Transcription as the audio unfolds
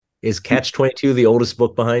Is Catch 22 the oldest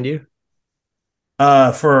book behind you?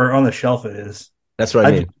 For on the shelf it is. That's what I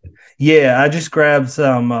I mean. Yeah, I just grabbed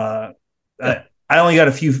some. I only got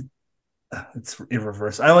a few. It's in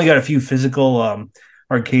reverse. I only got a few physical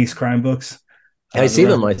hard case crime books. I The see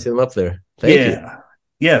rest, them. I see them up there. Thank you. yeah,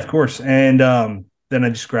 yeah, of course. And then I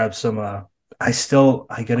just grabbed some. I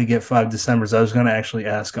gotta get 5 Decembers. I was gonna actually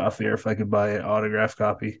ask off air if I could buy an autograph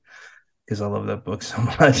copy because I love that book so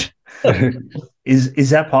much.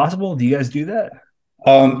 Is that possible? Do you guys do that?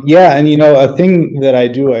 Yeah, and a thing that I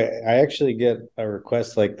do, I actually get a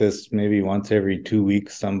request like this maybe once every 2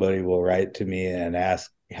 weeks. Somebody will write to me and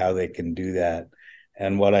ask how they can do that.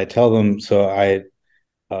 And what I tell them,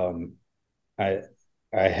 um, I,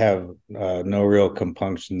 I have no real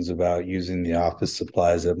compunctions about using the office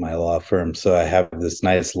supplies at my law firm. So I have this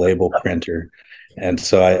nice label printer, and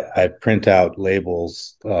so I print out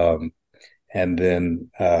labels. And then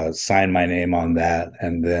sign my name on that.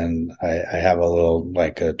 And then I have a little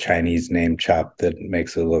like a Chinese name chop that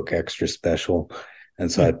makes it look extra special.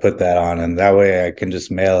 And so I Hmm. put that on, and that way I can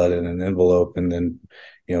just mail it in an envelope, and then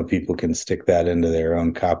people can stick that into their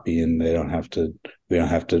own copy, and we don't have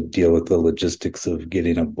to deal with the logistics of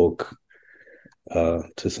getting a book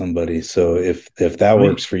to somebody. So if that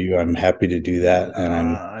works We, for you, I'm happy to do that, and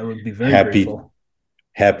I'm I would be very happy grateful.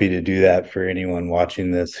 happy to do that for anyone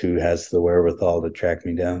watching this who has the wherewithal to track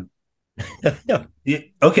me down. Yeah,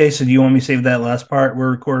 okay, so do you want me to save that last part?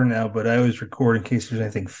 We're recording now, but I always record in case there's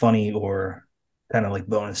anything funny or kind of like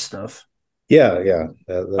bonus stuff. Yeah,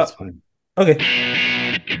 that's Oh, fine. okay.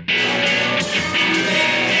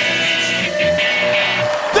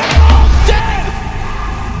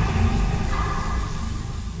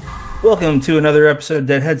 Welcome to another episode of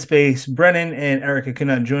Dead Headspace. Brennan and Erica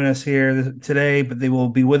cannot join us here today, but they will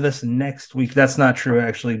be with us next week. That's not true,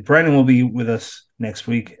 actually. Brennan will be with us next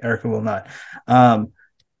week. Erica will not. Um,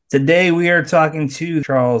 Today we are talking to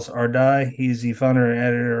Charles Ardai. He's the founder and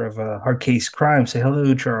editor of Hard Case Crime. Say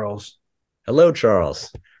hello, Charles. Hello,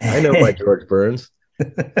 Charles. I know my George Burns.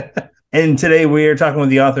 And today we are talking with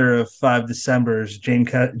the author of 5 Decembers,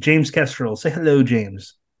 James Kestrel. Say hello,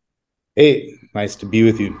 James. Hey, nice to be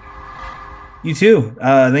with you. You too.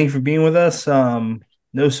 Thank you for being with us.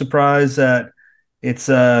 No surprise that it's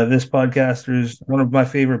this podcaster's one of my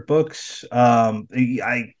favorite books.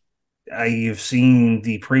 I've seen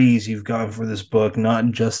the praise you've gotten for this book,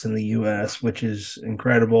 not just in the U.S., which is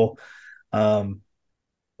incredible. Um,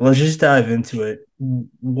 let's just dive into it.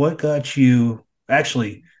 What got you,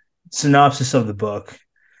 actually, synopsis of the book,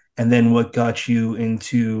 and then what got you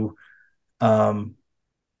into, um,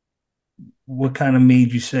 what kind of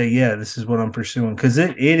made you say, yeah, this is what I'm pursuing? Because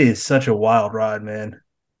it is such a wild ride, man.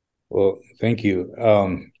 Well, thank you.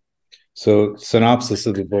 So synopsis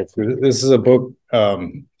of the book. This is a book.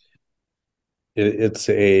 It's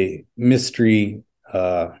a mystery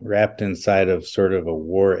wrapped inside of sort of a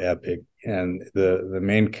war epic, and the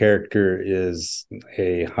main character is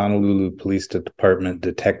a Honolulu Police Department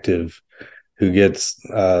detective who gets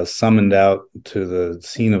summoned out to the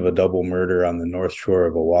scene of a double murder on the north shore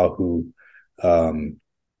of Oahu, um,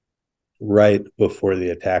 right before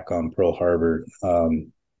the attack on Pearl Harbor.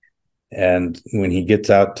 And when he gets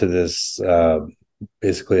out to this,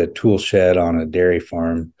 basically a tool shed on a dairy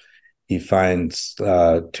farm, he finds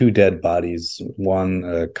two dead bodies, one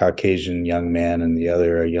a Caucasian young man and the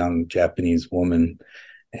other a young Japanese woman.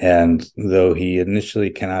 And though he initially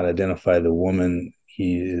cannot identify the woman,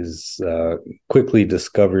 he is quickly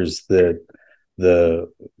discovers that the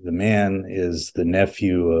man is the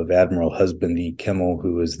nephew of Admiral Husband E. Kimmel,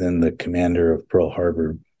 who was then the commander of Pearl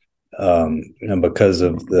Harbor. And because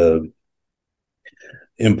of the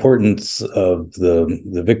importance of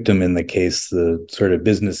the victim in the case, the sort of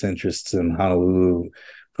business interests in Honolulu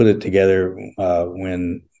put it together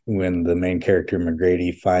when the main character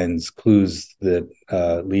McGrady finds clues that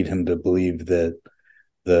lead him to believe that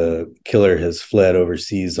the killer has fled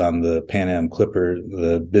overseas on the Pan Am Clipper.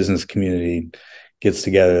 The business community gets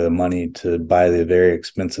together the money to buy the very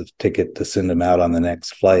expensive ticket to send him out on the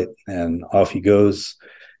next flight, and off he goes.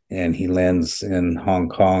 And he lands in Hong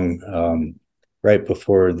Kong right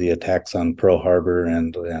before the attacks on Pearl Harbor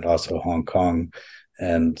and also Hong Kong.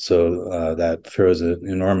 And so that throws an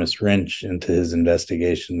enormous wrench into his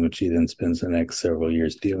investigation, which he then spends the next several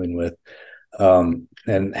years dealing with.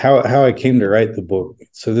 And how I came to write the book.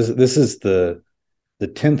 So this is the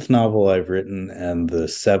 10th novel I've written and the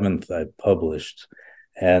seventh I've published.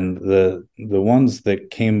 And the ones that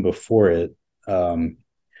came before it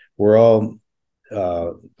were all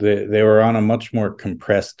they were on a much more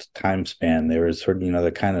compressed time span. They were sort of,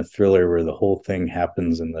 the kind of thriller where the whole thing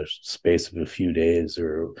happens in the space of a few days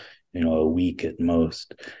or, a week at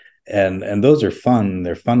most. and those are fun.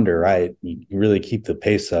 They're fun to write. You really keep the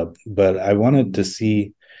pace up. But I wanted to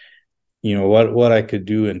see, what I could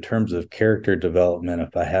do in terms of character development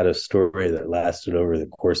if I had a story that lasted over the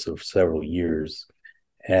course of several years.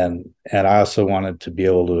 And I also wanted to be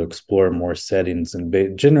able to explore more settings, and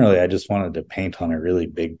generally I just wanted to paint on a really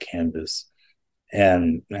big canvas,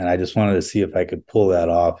 and I just wanted to see if I could pull that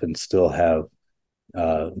off and still have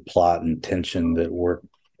plot and tension that work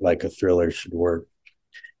like a thriller should work.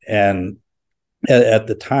 And at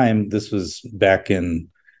the time, this was back in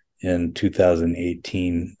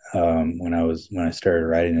 2018, when I started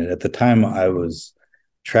writing it. At the time, I was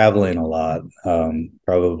traveling a lot,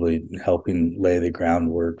 probably helping lay the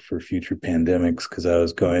groundwork for future pandemics, because I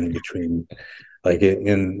was going between, like,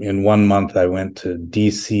 in 1 month I went to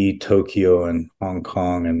DC, Tokyo, and Hong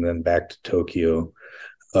Kong, and then back to Tokyo,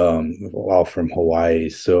 all from Hawaii.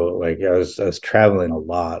 So like I was traveling a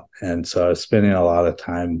lot, and so I was spending a lot of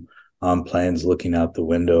time on planes looking out the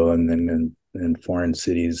window, and then in foreign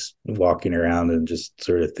cities walking around and just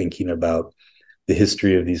sort of thinking about the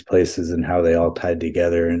history of these places and how they all tied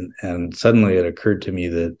together. And suddenly it occurred to me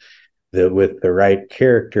that with the right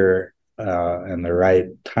character and the right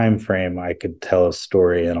time frame, I could tell a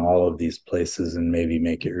story in all of these places and maybe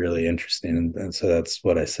make it really interesting. And so that's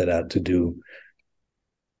what I set out to do.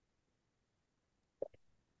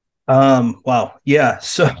 Wow. Yeah.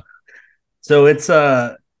 So it's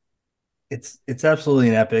absolutely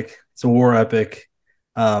an epic. It's a war epic.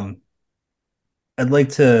 Um, I'd like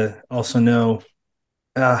to also know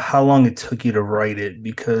how long it took you to write it,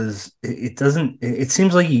 because it doesn't. It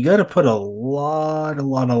seems like you got to put a lot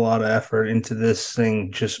of effort into this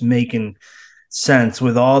thing, just making sense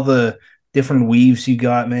with all the different weaves you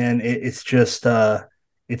got, man. It's just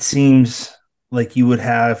it seems like you would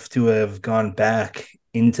have to have gone back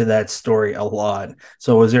into that story a lot.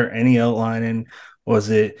 So was there any outlining?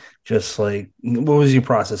 Was it just like, what was your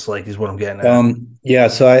process like, is what I'm getting at? Yeah,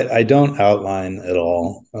 so I don't outline at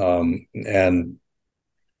all. And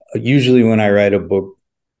usually when I write a book,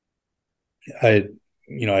 I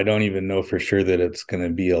I don't even know for sure that it's going to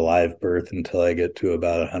be a live birth until I get to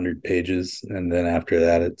about 100 pages, and then after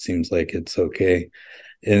that it seems like it's okay.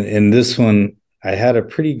 In this one, I had a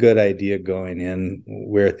pretty good idea going in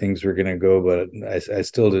where things were going to go, but I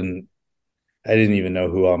still didn't even know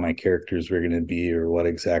who all my characters were going to be or what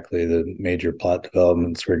exactly the major plot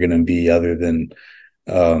developments were going to be, other than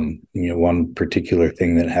one particular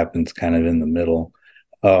thing that happens kind of in the middle.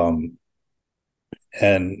 um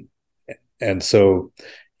and and so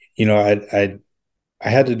I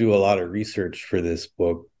had to do a lot of research for this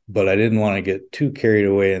book, but I didn't want to get too carried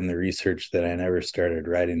away in the research that I never started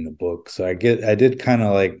writing the book. So I did kind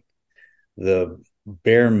of like the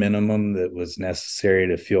bare minimum that was necessary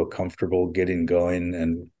to feel comfortable getting going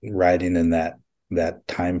and writing in that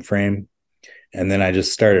time frame. And then I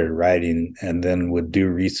just started writing, and then would do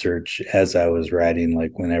research as I was writing,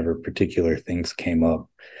 like whenever particular things came up.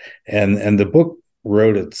 And the book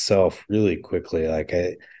wrote itself really quickly. Like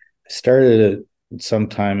I started it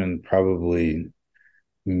sometime in probably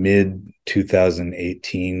mid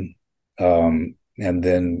 2018, and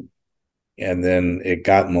then it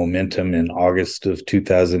got momentum in August of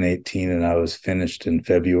 2018, and I was finished in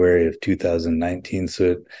February of 2019.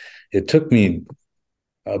 So it took me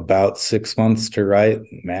about 6 months to write,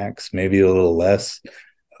 max, maybe a little less.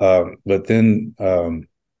 But then,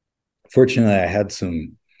 fortunately, I had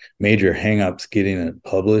some major hangups getting it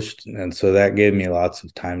published, and so that gave me lots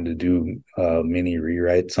of time to do mini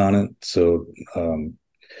rewrites on it. So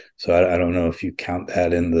I don't know if you count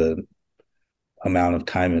that in the amount of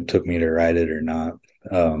time it took me to write it or not.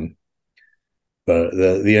 But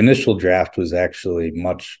the initial draft was actually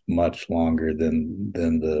much longer than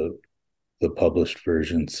the published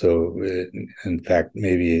version. So in fact,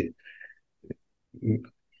 maybe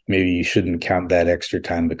you shouldn't count that extra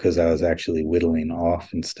time, because I was actually whittling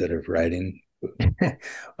off instead of writing.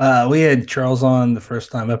 We had Charles on the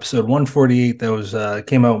first time, episode 148. That was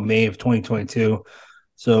came out May of 2022,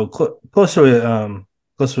 so close to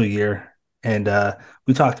a year. And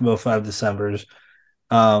we talked about 5 Decembers.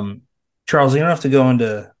 Charles, you don't have to go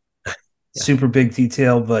into super big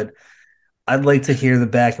detail, but I'd like to hear the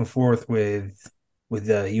back and forth with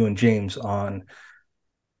you and James on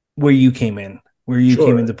where you came in,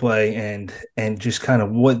 came into play, and just kind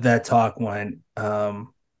of what that talk went,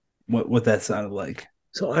 what that sounded like.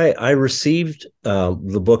 So I received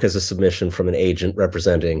the book as a submission from an agent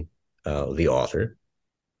representing the author,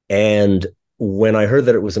 and when I heard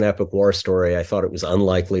that it was an epic war story, I thought it was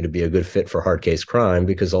unlikely to be a good fit for Hard Case Crime,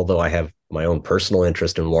 because although I have my own personal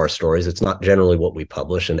interest in war stories, it's not generally what we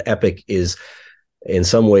publish. And epic is, in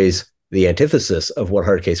some ways, the antithesis of what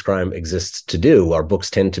Hard Case Crime exists to do. Our books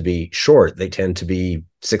tend to be short. They tend to be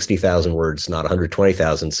 60,000 words, not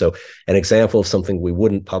 120,000. So an example of something we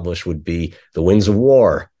wouldn't publish would be The Wings of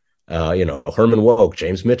War, Herman Wouk,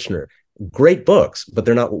 James Michener. Great books, but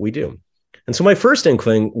they're not what we do. And so my first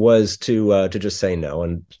inkling was to just say no.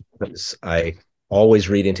 And I always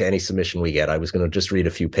read into any submission we get. I was going to just read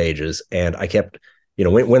a few pages. And I kept,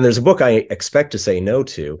 when there's a book I expect to say no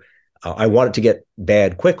to, I want it to get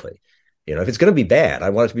bad quickly. If it's going to be bad, I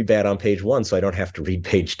want it to be bad on page 1 so I don't have to read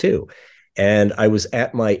page 2. And I was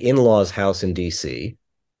at my in-laws' house in DC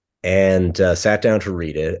and sat down to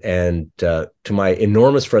read it. And to my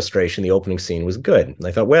enormous frustration, the opening scene was good. And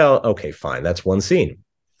I thought, well, okay, fine. That's one scene.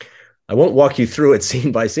 I won't walk you through it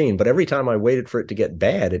scene by scene, but every time I waited for it to get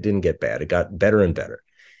bad, it didn't get bad. It got better and better.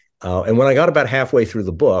 And when I got about halfway through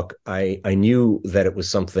the book, I knew that it was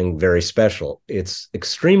something very special. It's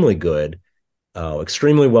extremely good,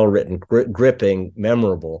 extremely well written, gripping,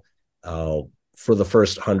 memorable for the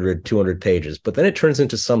first 100, 200 pages. But then it turns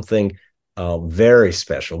into something very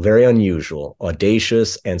special, very unusual,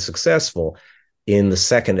 audacious, and successful in the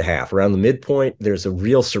second half. Around the midpoint, there's a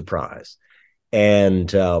real surprise.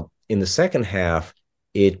 And in the second half,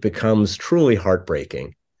 it becomes truly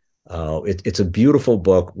heartbreaking. It's a beautiful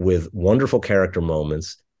book with wonderful character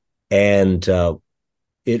moments, and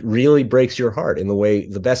it really breaks your heart in the way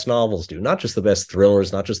the best novels do. Not just the best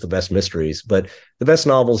thrillers, not just the best mysteries, but the best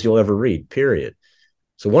novels you'll ever read, period.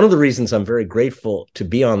 So one of the reasons I'm very grateful to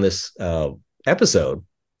be on this episode,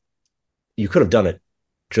 you could have done it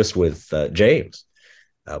just with James.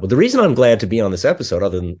 But the reason I'm glad to be on this episode,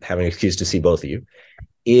 other than having an excuse to see both of you,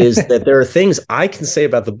 is that there are things I can say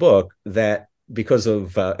about the book that, because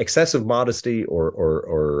of excessive modesty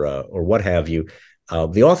or what have you,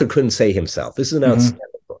 the author couldn't say himself. This is an outstanding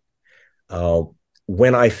book.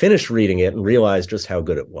 When I finished reading it and realized just how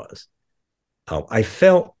good it was, I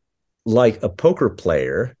felt like a poker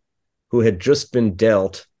player who had just been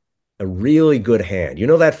dealt a really good hand. You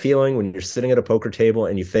know that feeling when you're sitting at a poker table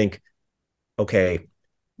and you think, okay,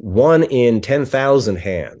 1 in 10,000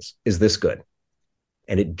 hands is this good.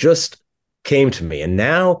 And it just came to me. And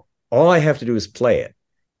now all I have to do is play it.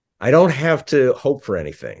 I don't have to hope for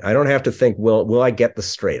anything. I don't have to think, well, will I get the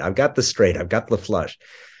straight? I've got the straight. I've got the flush.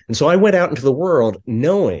 And so I went out into the world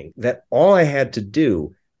knowing that all I had to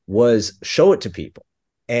do was show it to people,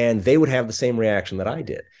 and they would have the same reaction that I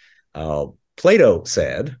did. Plato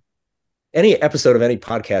said, any episode of any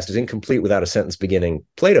podcast is incomplete without a sentence beginning,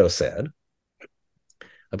 Plato said,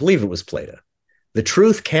 I believe it was Plato, the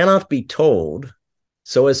truth cannot be told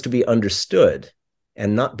so as to be understood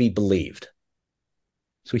and not be believed.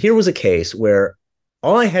 So here was a case where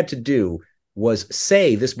all I had to do was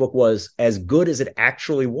say this book was as good as it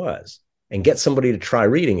actually was and get somebody to try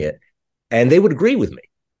reading it, and they would agree with me.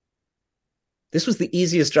 This was the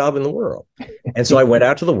easiest job in the world. And so I went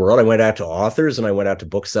out to the world. I went out to authors, and I went out to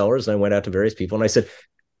booksellers, and I went out to various people, and I said,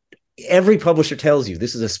 every publisher tells you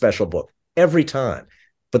this is a special book every time,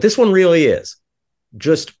 but this one really is.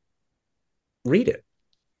 Just read it.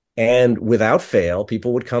 And without fail,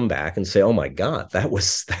 people would come back and say, oh my God, that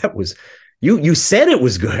was you said it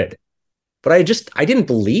was good, but I didn't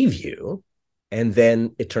believe you. And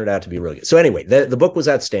then it turned out to be really good. So anyway, the book was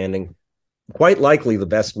outstanding, quite likely the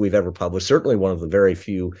best we've ever published, certainly one of the very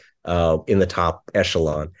few in the top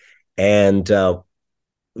echelon. And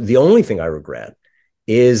the only thing I regret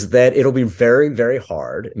is that it'll be very, very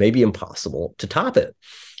hard, maybe impossible, to top it.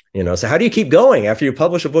 So how do you keep going after you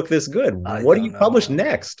publish a book this good? What do you publish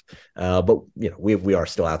next? But we are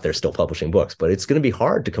still out there, still publishing books, but it's going to be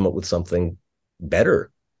hard to come up with something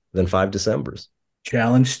better than 5 Decembers.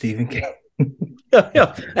 Challenge Stephen King.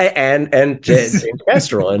 and James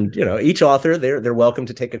Kestrel, and each author, they're welcome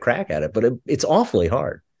to take a crack at it, but it's awfully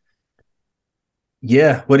hard.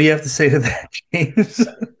 Yeah, what do you have to say to that, James?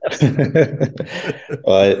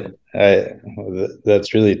 Well,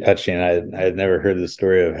 that's really touching. I had never heard the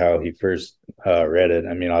story of how he first read it.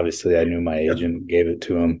 I mean, obviously, I knew my agent gave it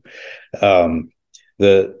to him.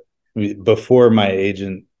 Before my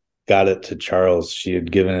agent got it to Charles, she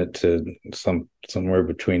had given it to somewhere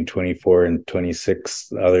between 24 and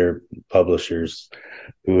 26 other publishers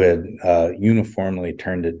who had uniformly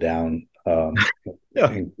turned it down.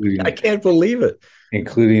 I can't believe it.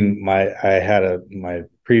 Including my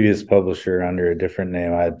previous publisher under a different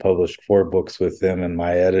name. I had published 4 books with them, and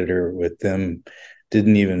my editor with them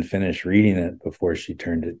didn't even finish reading it before she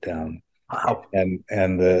turned it down. Wow. And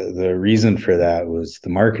the reason for that was the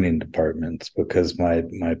marketing departments, because my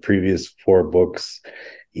previous 4 books,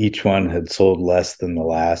 each one had sold less than the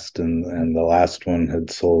last, and the last one had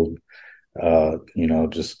sold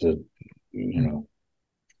just a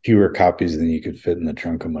fewer copies than you could fit in the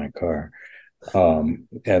trunk of my car. And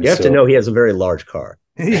You have to so know he has a very large car.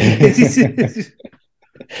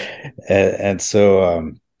 and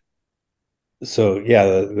so yeah,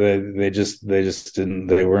 they just didn't,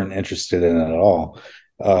 they weren't interested in it at all.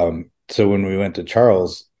 So when we went to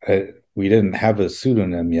Charles, we didn't have a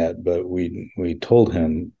pseudonym yet, but we told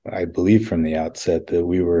him, I believe from the outset, that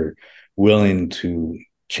we were willing to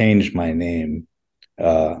change my name,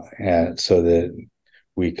 and so that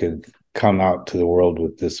we could come out to the world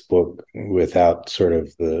with this book without sort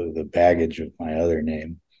of the baggage of my other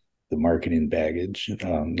name, the marketing baggage.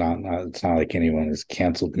 Not it's not like anyone has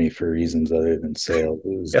canceled me for reasons other than sales.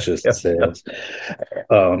 It was Yeah, just yeah, sales.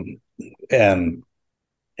 Um,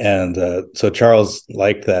 and so Charles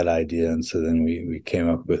liked that idea, and so then we came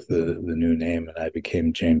up with the new name, and I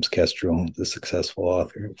became James Kestrel, the successful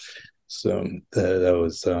author. So that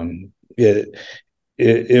was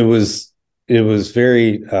it was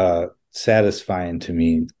very satisfying to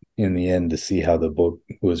me in the end to see how the book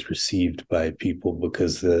was received by people,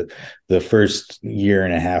 because the first year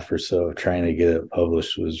and a half or so of trying to get it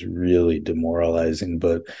published was really demoralizing,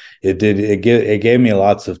 but it gave me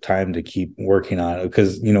lots of time to keep working on it,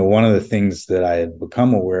 because one of the things that I had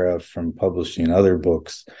become aware of from publishing other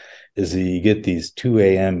books is that you get these 2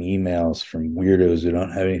 a.m. emails from weirdos who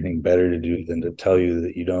don't have anything better to do than to tell you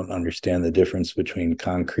that you don't understand the difference between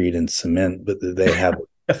concrete and cement, but that they have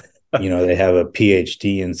they have a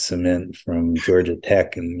PhD in cement from Georgia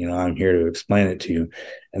Tech, and I'm here to explain it to you.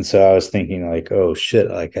 And so I was thinking, like, oh shit,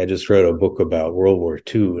 like I just wrote a book about World War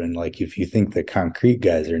II, and like if you think the concrete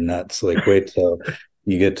guys are nuts, like wait till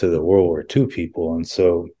you get to the World War II people. And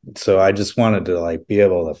so I just wanted to like be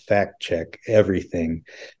able to fact check everything.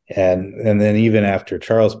 And then even after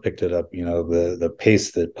Charles picked it up, the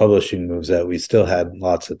pace that publishing moves at, we still had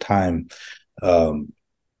lots of time.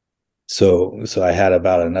 So I had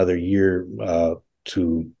about another year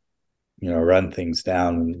to run things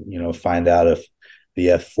down and find out if the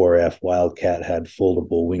F4F Wildcat had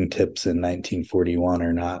foldable wingtips in 1941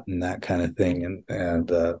 or not, and that kind of thing.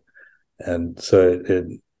 And so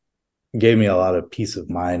it gave me a lot of peace of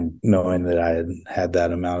mind knowing that I had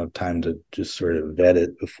that amount of time to just sort of vet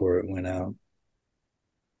it before it went out.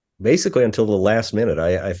 Basically, until the last minute,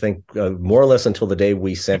 I think more or less until the day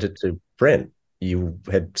we sent it to print,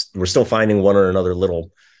 we're still finding one or another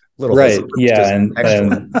little Right. Yeah.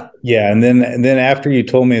 And yeah. And then after you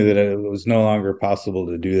told me that it was no longer possible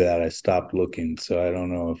to do that, I stopped looking. So I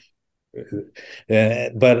don't know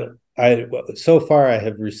if, but so far I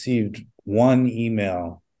have received one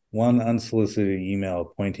unsolicited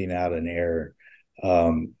email pointing out an error.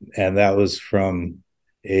 And that was from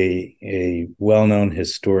a well-known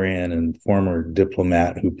historian and former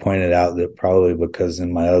diplomat who pointed out that probably because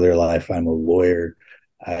in my other life I'm a lawyer,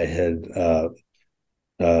 I had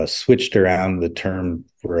switched around the term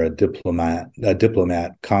for a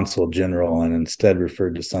diplomat consul general, and instead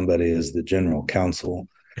referred to somebody as the general counsel.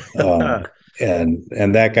 And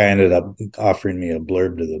that guy ended up offering me a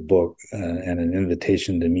blurb to the book and an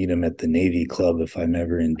invitation to meet him at the Navy Club if I'm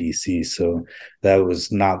ever in DC. So that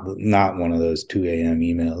was not one of those 2 a.m.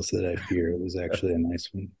 emails that I fear. It was actually a nice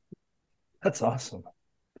one. That's awesome.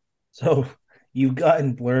 So you've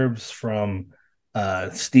gotten blurbs from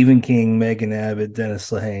Stephen King, Megan Abbott,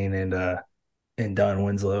 Dennis Lehane, and Don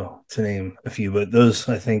Winslow, to name a few, but those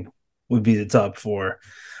I think would be the top four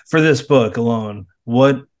for this book alone.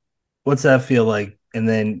 What's that feel like? And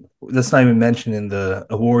then that's not even mentioning the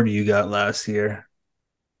award you got last year.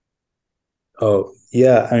 Oh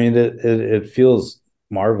yeah, I mean it feels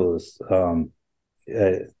marvelous.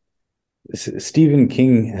 Stephen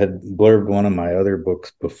King had blurbed one of my other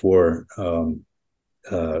books before,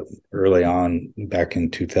 early on back in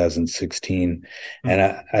 2016,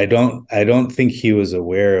 and I don't think he was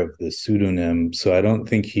aware of the pseudonym, so I don't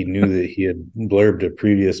think he knew that he had blurbed a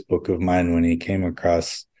previous book of mine when he came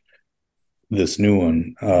across this new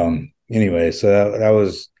one. Anyway, so that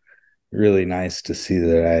was really nice to see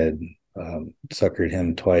that I had suckered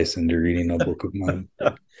him twice into reading a book of mine.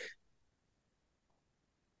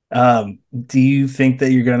 Do you think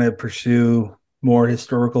that you're going to pursue more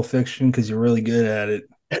historical fiction because you're really good at it?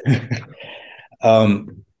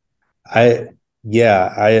 I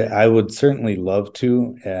yeah, I would certainly love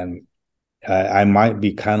to, and I might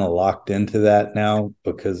be kind of locked into that now,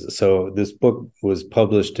 because so this book was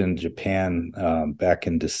published in Japan back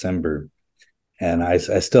in December, and I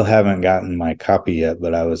still haven't gotten my copy yet,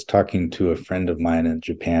 but I was talking to a friend of mine in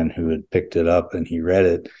Japan who had picked it up, and he read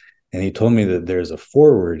it, and he told me that there's a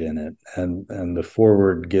foreword in it, and the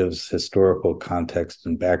foreword gives historical context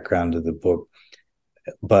and background to the book.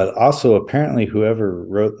 But also apparently whoever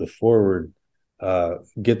wrote the foreword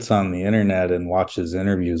gets on the internet and watches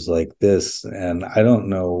interviews like this, and I don't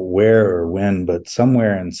know where or when, but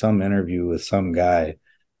somewhere in some interview with some guy,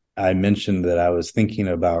 I mentioned that I was thinking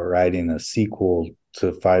about writing a sequel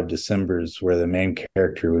to Five Decembers where the main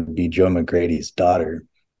character would be Joe McGrady's daughter.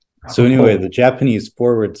 So anyway, the Japanese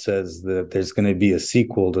forward says that there's going to be a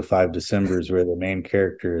sequel to Five Decembers where the main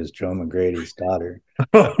character is Joe McGrady's daughter.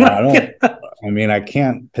 Oh Now, I my don't. God. I mean, I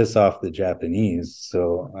can't piss off the Japanese,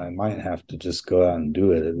 so I might have to just go out and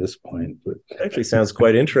do it at this point. But Actually sounds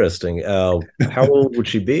quite interesting. How old would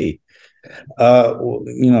she be?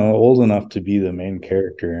 old enough to be the main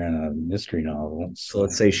character in a mystery novel. So So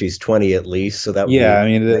let's say she's 20 at least. So that would yeah, be I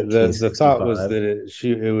mean the thought was 1965. that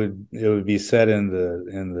it would be set in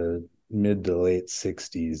the mid to late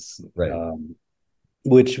 60s, Right.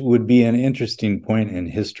 which would be an interesting point in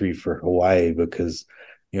history for Hawaii because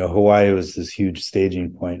Hawaii was this huge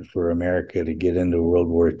staging point for America to get into World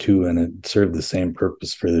War II, and it served the same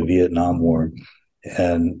purpose for the Vietnam War.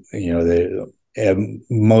 And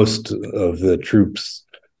most of the troops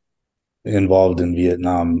involved in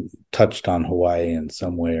Vietnam touched on Hawaii in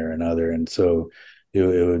some way or another, and so it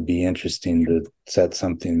would be interesting to set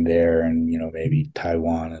something there, and maybe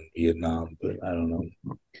Taiwan and Vietnam, but I don't know.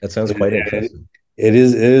 That sounds It, quite it, interesting. it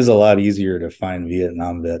is a lot easier to find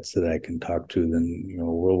Vietnam vets that I can talk to than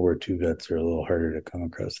World War II vets are a little harder to come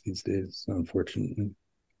across these days, unfortunately.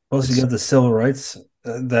 Plus, you It's got the civil rights,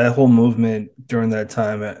 that whole movement during that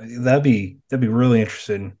time. That'd be really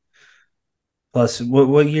interesting. Plus,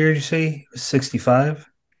 what year did you say? 65?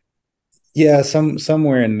 Yeah,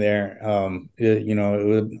 somewhere in there.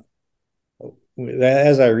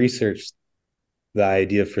 As I researched the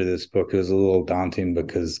idea for this book, it was a little daunting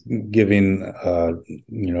because giving a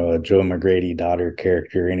Joe McGrady daughter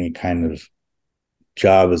character any kind of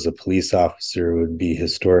job as a police officer would be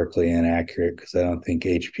historically inaccurate because I don't think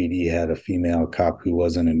HPD had a female cop who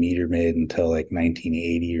wasn't a meter maid until like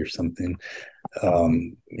 1980 or something.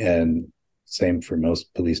 And same for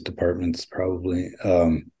most police departments, probably.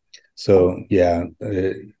 So yeah,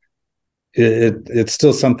 it's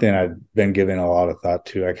still something I've been giving a lot of thought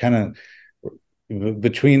to. I kind of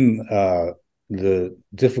between the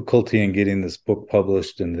difficulty in getting this book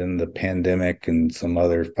published and then the pandemic and some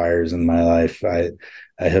other fires in my life, I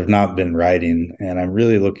have not been writing, and I'm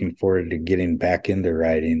really looking forward to getting back into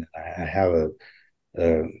writing. I have a,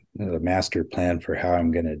 a master plan for how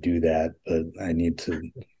I'm going to do that, but I need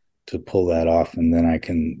to pull that off, and then I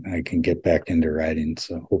can get back into writing.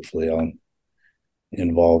 So hopefully I'll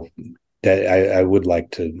involve that. I would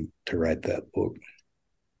like to write that book.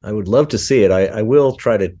 I would love to see it. I will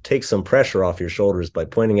try to take some pressure off your shoulders by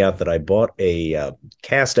pointing out that I bought a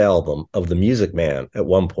cast album of The Music Man at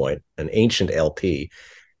one point, an ancient LP.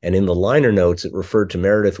 And in the liner notes, it referred to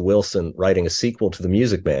Meredith Willson writing a sequel to The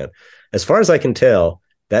Music Man. As far as I can tell,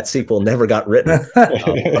 that sequel never got written.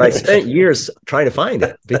 But I spent years trying to find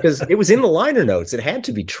it because it was in the liner notes. It had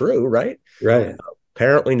to be true, right? Right.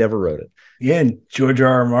 Apparently never wrote it. Yeah, and George R.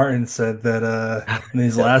 R. Martin said that in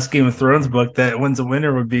his last Game of Thrones book that When's the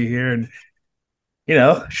Winter would be here, and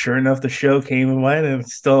sure enough, the show came and went, and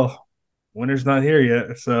still winter's not here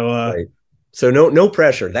yet. So Right. So no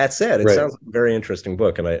pressure. That said, it Right. sounds like a very interesting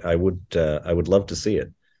book, and I would love to see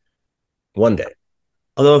it one day.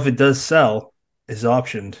 although if it does sell, is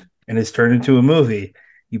optioned and is turned into a movie,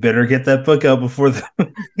 you better get that book out before the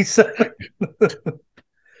movie sells.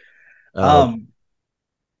 Uh, um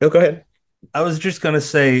no, go ahead. I was just gonna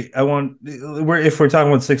say, if we're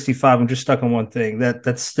talking about 65, I'm just stuck on one thing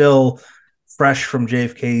that's still fresh from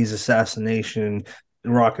JFK's assassination.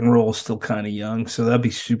 Rock and roll is still kind of young, so that'd be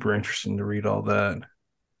super interesting to read all that.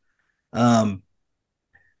 Um,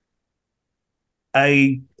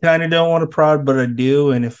 I kind of don't want to prod, but I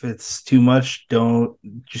do, and if it's too much, don't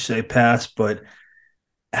just say pass. But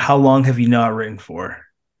how long have you not written for?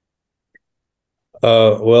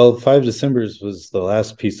 Well, Five Decembers was the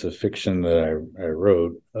last piece of fiction that I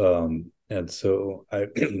wrote. And so I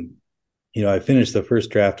finished the first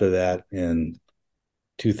draft of that in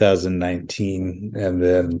 2019, and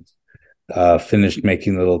then finished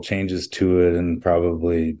making little changes to it in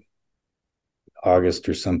probably August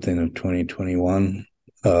or something of 2021.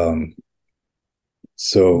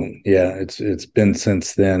 So yeah, it's been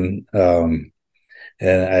since then. And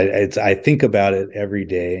I think about it every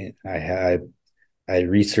day. I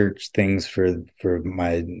research things for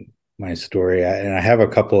my story, and I have a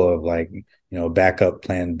couple of backup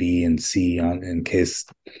plan B and C on in case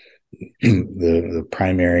the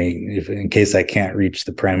primary, if in case I can't reach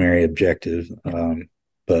the primary objective.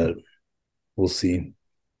 But we'll see.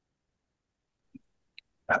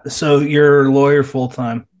 So you're a lawyer full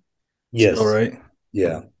time, still, Yes, right?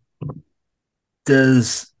 yeah.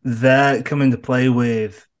 Does that come into play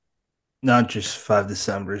with not just 5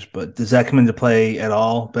 Decembers, but does that come into play at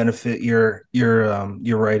all? Benefit your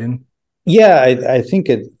writing? Yeah, I think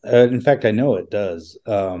it. In fact, I know it does.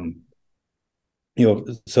 So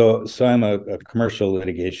I'm a commercial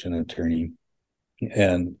litigation attorney,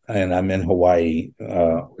 and I'm in Hawaii,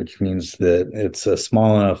 which means that it's a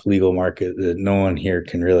small enough legal market that no one here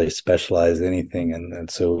can really specialize anything, and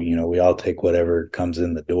so we all take whatever comes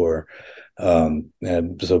in the door.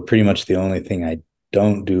 And so pretty much the only thing I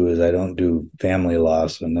don't do is I don't do family law,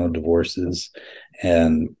 so no divorces,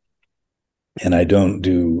 and I don't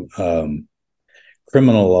do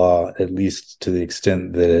criminal law, at least to the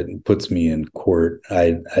extent that it puts me in court.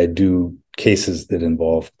 I do cases that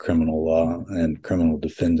involve criminal law and criminal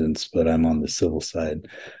defendants, but I'm on the civil side.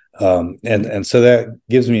 And so that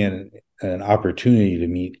gives me an opportunity to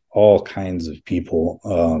meet all kinds of people,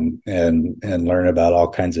 and learn about all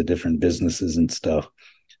kinds of different businesses and stuff.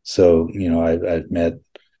 So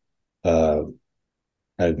uh,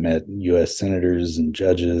 I've met U.S. senators and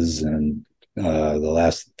judges, and the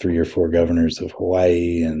last 3 or 4 governors of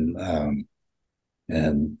Hawaii, and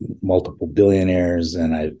multiple billionaires,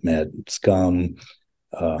 and I've met scum,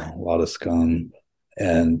 a lot of scum,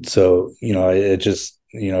 and so it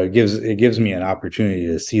gives me an opportunity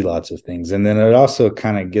to see lots of things, and then it also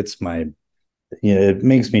kind of gets it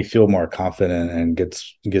makes me feel more confident and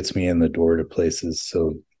gets me in the door to places.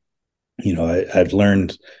 So I've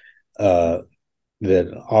learned that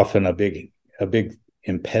often a big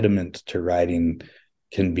impediment to writing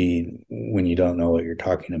can be when you don't know what you're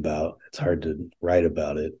talking about. It's hard to write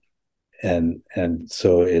about it, and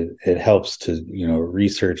so it helps to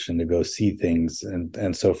research and to go see things.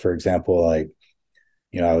 And so, for example, like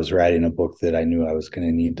I was writing a book that I knew I was going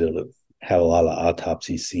to need to have a lot of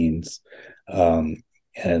autopsy scenes,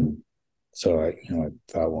 and so I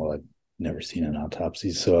thought, well, I'd never seen an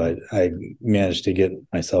autopsy, so I managed to get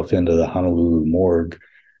myself into the Honolulu morgue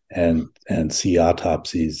and see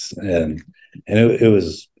autopsies, and it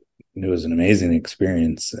was an amazing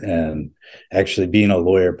experience. And actually, being a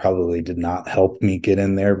lawyer probably did not help me get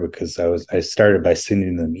in there, because I started by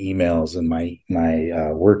sending them emails, and my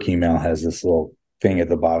work email has this little thing at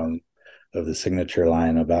the bottom of the signature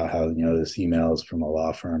line about how this email is from a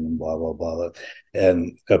law firm and blah blah blah,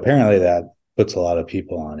 and apparently that puts a lot of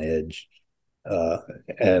people on edge.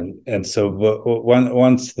 And so, but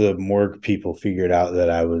once the morgue people figured out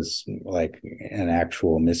that I was like an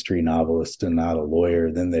actual mystery novelist and not a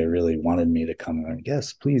lawyer, then they really wanted me to come. Like,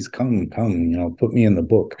 yes, please come, put me in the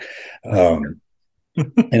book. And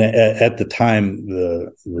at the time,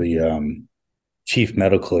 the chief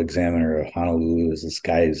medical examiner of Honolulu is this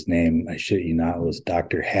guy whose name, I shit you not, was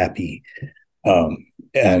Dr. Happy.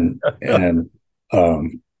 And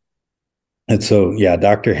so, yeah,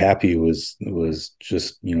 Dr. Happy was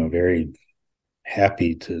just, very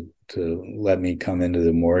happy to let me come into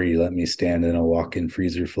the morgue. He let me stand in a walk-in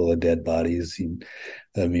freezer full of dead bodies. He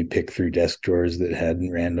let me pick through desk drawers that had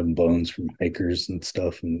random bones from hikers and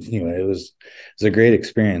stuff. And it was a great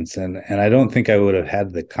experience. And I don't think I would have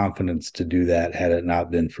had the confidence to do that had it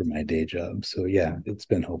not been for my day job. So yeah, it's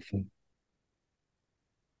been helpful.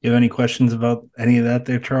 You have any questions about any of that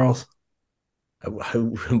there, Charles?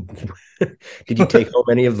 Did you take home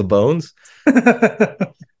any of the bones?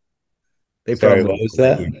 They Sorry, probably what was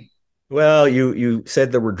that? Well, you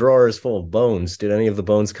said there were drawers full of bones. Did any of the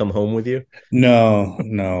bones come home with you? No.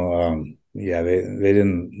 Yeah, they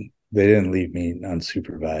didn't leave me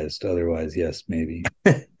unsupervised. Otherwise, yes, maybe.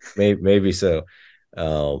 Maybe so.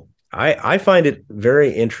 I find it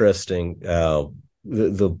very interesting.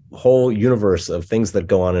 The whole universe of things that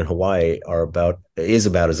go on in Hawaii is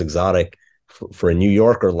about as exotic for a New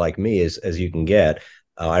Yorker like me as you can get.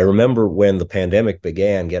 I remember when the pandemic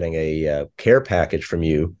began, getting a care package from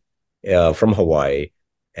you from Hawaii,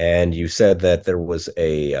 and you said that there was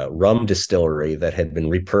a rum distillery that had been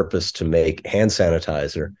repurposed to make hand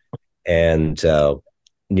sanitizer, and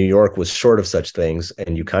New York was short of such things,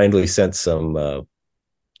 and you kindly sent some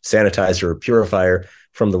sanitizer purifier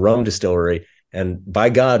from the rum distillery. And by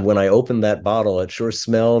God, when I opened that bottle, it sure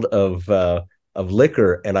smelled of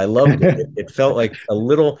liquor, and I loved it. It felt like a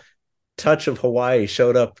little touch of Hawaii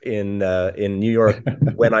showed up in New York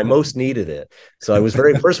when I most needed it. So I was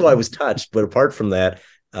first of all, I was touched, but apart from that,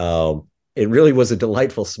 it really was a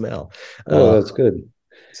delightful smell. Oh, that's good.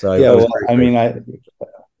 So yeah, well, I mean, I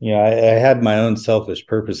had my own selfish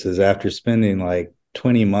purposes after spending like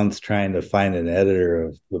 20 months trying to find an editor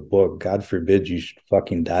of the book. God forbid you should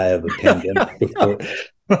fucking die of a pandemic before.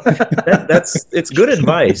 It's good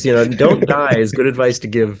advice. Don't die is good advice to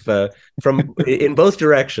give from in both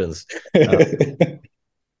directions.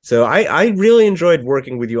 So I really enjoyed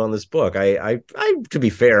working with you on this book. I to be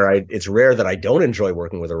fair, it's rare that I don't enjoy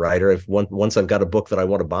working with a writer. Once I've got a book that I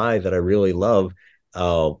want to buy that I really love,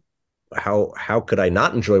 uh, how could I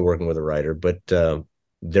not enjoy working with a writer? But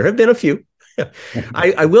there have been a few.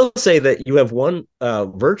 I will say that you have one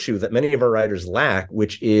virtue that many of our writers lack,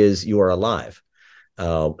 which is you are alive.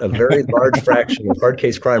 A very large fraction of hard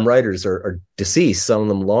case crime writers are deceased, some of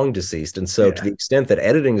them long deceased. And so, to the extent that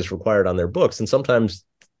editing is required on their books, and sometimes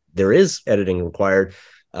there is editing required,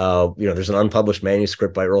 there's an unpublished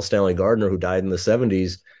manuscript by Earl Stanley Gardner who died in the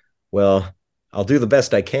 70s. Well, I'll do the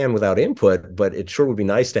best I can without input, but it sure would be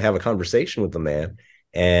nice to have a conversation with the man.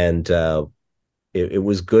 And it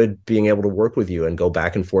was good being able to work with you and go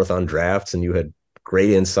back and forth on drafts, and you had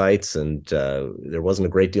great insights, and there wasn't a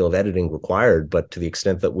great deal of editing required, but to the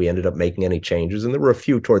extent that we ended up making any changes, and there were a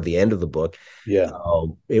few toward the end of the book,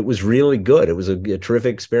 it was really good. It was a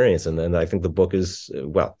terrific experience, and I think the book is,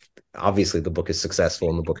 well, obviously the book is successful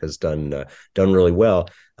and the book has done really well.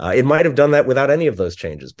 It might have done that without any of those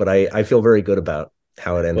changes, but I feel very good about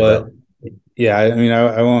how it ended up. Yeah, I mean,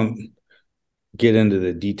 I won't get into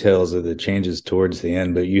the details of the changes towards the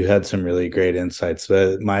end, but you had some really great insights.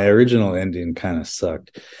 My original ending kind of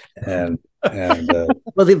sucked, and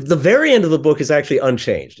well, the very end of the book is actually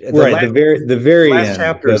unchanged. The very last end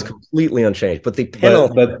chapter is completely unchanged, but the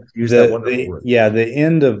penalty. The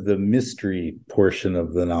end of the mystery portion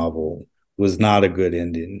of the novel was not a good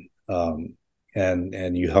ending.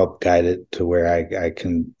 And you help guide it to where I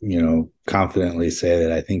can, confidently say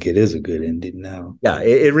that I think it is a good ending now. Yeah,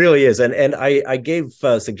 it really is. And I gave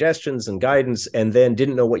suggestions and guidance and then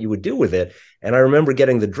didn't know what you would do with it. And I remember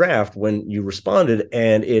getting the draft when you responded,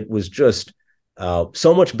 and it was just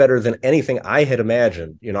so much better than anything I had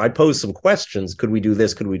imagined. I posed some questions. Could we do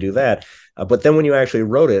this? Could we do that? But then when you actually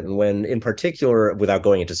wrote it, and when, in particular, without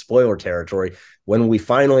going into spoiler territory, when we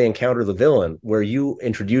finally encounter the villain, where you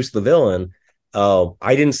introduced the villain,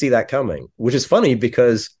 I didn't see that coming, which is funny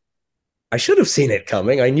because I should have seen it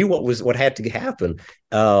coming. I knew what had to happen,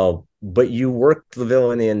 but you worked the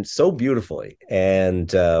villain in so beautifully,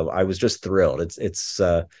 and I was just thrilled. It's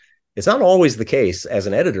not always the case as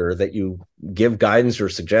an editor that you give guidance or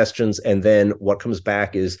suggestions, and then what comes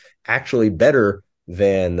back is actually better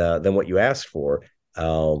than what you asked for.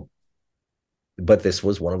 But this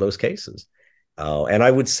was one of those cases. And I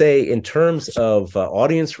would say, in terms of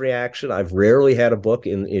audience reaction, I've rarely had a book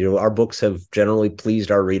our books have generally pleased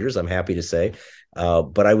our readers, I'm happy to say.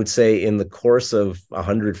 But I would say in the course of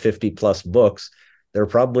 150 plus books, there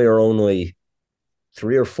probably are only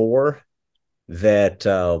 3 or 4 that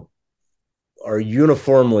are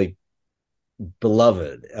uniformly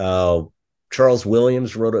beloved. Charles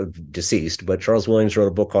Williams deceased, but Charles Williams wrote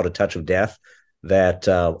a book called A Touch of Death that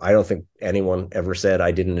I don't think anyone ever said I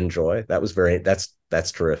didn't enjoy.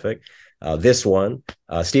 That's terrific. This one,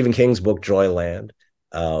 Stephen King's book Joyland,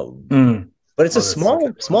 but it's a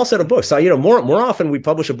small set of books. So more often we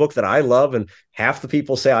publish a book that I love, and half the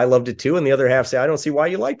people say I loved it too, and the other half say I don't see why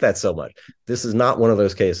you like that so much. This is not one of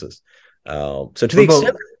those cases. So to the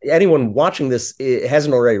extent anyone watching this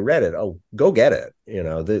hasn't already read it, go get it.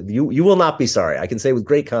 You will not be sorry. I can say with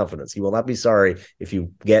great confidence, you will not be sorry if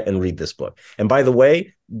you get and read this book. And by the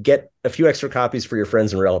way, get a few extra copies for your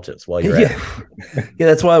friends and relatives while you're at it. Yeah,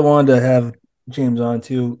 that's why I wanted to have James on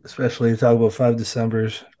too, especially to talk about 5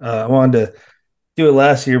 Decembers. I wanted to do it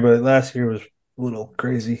last year, but last year was a little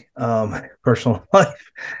crazy. Personal life.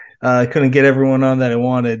 I couldn't get everyone on that I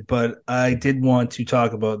wanted, but I did want to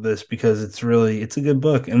talk about this because it's a good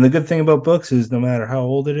book. And the good thing about books is no matter how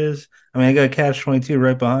old it is, I mean, I got Catch-22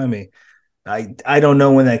 right behind me. I don't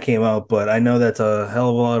know when that came out, but I know that's a hell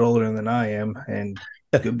of a lot older than I am. And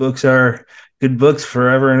good books are good books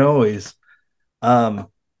forever and always.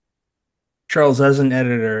 Charles, as an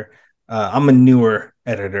editor, I'm a newer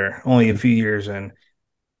editor, only a few years in.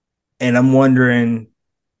 And I'm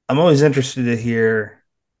always interested to hear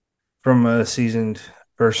from a seasoned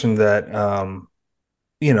person that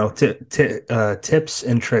tips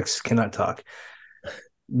and tricks cannot talk.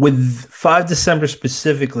 With 5 December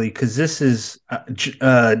specifically, because this is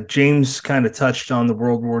James kind of touched on the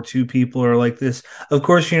World War II people are like this. Of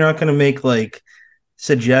course, you're not going to make like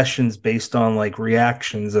suggestions based on like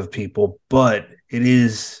reactions of people, but it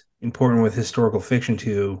is important with historical fiction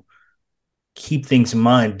to keep things in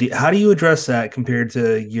mind. How do you address that compared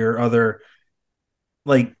to your other?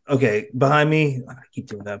 Like, okay, behind me, I keep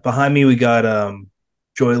doing that. Behind me, we got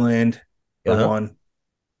Joyland, one.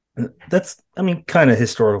 That's, I mean, kind of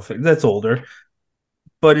historical. That's older,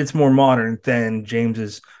 but it's more modern than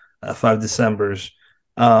James's 5 Decembers.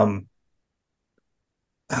 How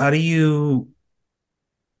do you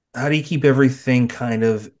how do you keep everything kind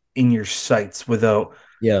of in your sights without,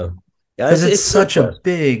 Yeah. Yeah, because it's it's a good such a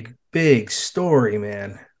question. big story,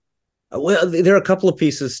 man. Well, there are a couple of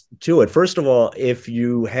pieces to it. First of all, if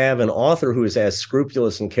you have an author who is as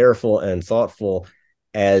scrupulous and careful and thoughtful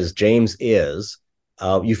as James is,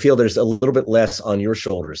 you feel there's a little bit less on your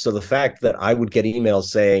shoulders. So the fact that I would get emails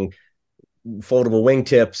saying foldable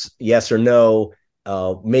wingtips, yes or no,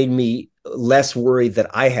 made me less worried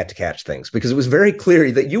that I had to catch things, because it was very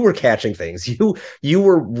clear that you were catching things. You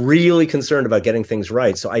were really concerned about getting things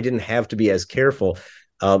right, so I didn't have to be as careful.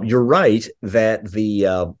 You're right that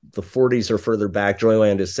the 40s or further back.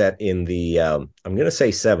 Joyland is set in the I'm going to say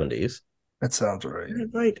 70s. That sounds right.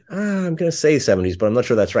 Right. I'm going to say 70s, but I'm not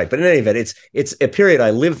sure that's right. But in any event, it's a period I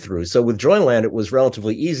lived through. So with Joyland, it was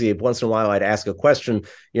relatively easy. Once in a while, I'd ask a question.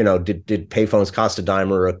 Did payphones cost a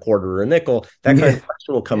dime or a quarter or a nickel? That kind Yeah. of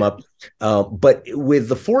question will come up. But with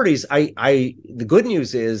the 40s, the good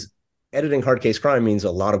news is editing hard case crime means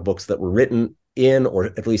a lot of books that were written in or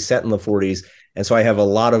at least set in the 40s, and so I have a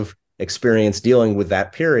lot of experience dealing with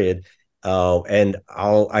that period. And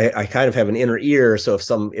I kind of have an inner ear. So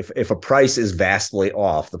if a price is vastly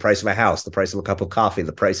off, the price of a house, the price of a cup of coffee,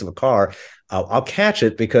 the price of a car, I'll catch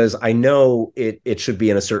it because I know it should be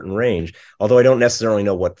in a certain range. Although I don't necessarily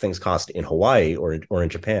know what things cost in Hawaii or in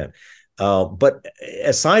Japan. But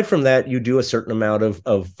aside from that, you do a certain amount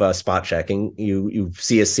of spot checking. You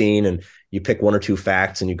see a scene and you pick one or two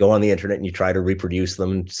facts and you go on the internet and you try to reproduce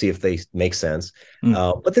them and see if they make sense.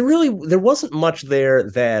 Mm. But there wasn't much there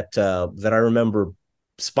that I remember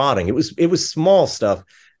spotting. It was small stuff.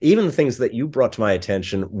 Even the things that you brought to my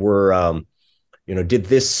attention were, did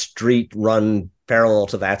this street run parallel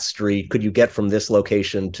to that street? Could you get from this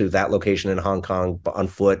location to that location in Hong Kong on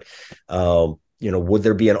foot? Would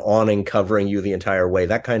there be an awning covering you the entire way?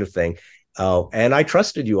 That kind of thing. And I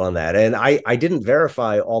trusted you on that. And I didn't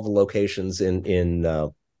verify all the locations in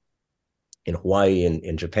Hawaii,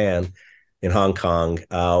 in Japan, in Hong Kong.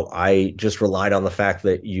 I just relied on the fact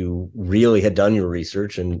that you really had done your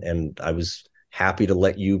research, and I was happy to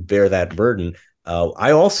let you bear that burden.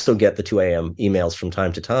 I also get the 2 a.m. emails from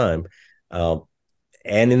time to time.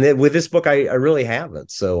 And with this book, I really haven't.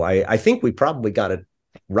 So I think we probably got it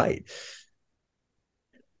right.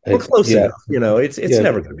 We're close Yeah, enough. It's yeah.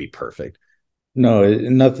 never going to be perfect. No,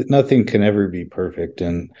 nothing can ever be perfect,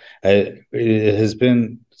 and it has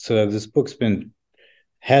been so. This book's been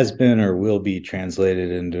has been or will be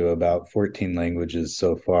translated into about 14 languages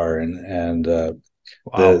so far, and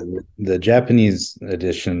Wow. the Japanese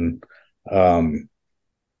edition.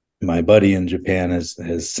 My buddy in Japan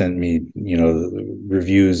has sent me,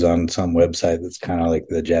 reviews on some website that's kind of like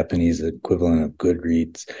the Japanese equivalent of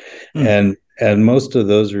Goodreads, Mm. and most of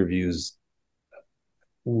those reviews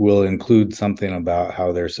will include something about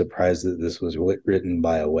how they're surprised that this was written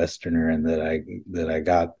by a Westerner and that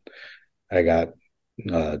I got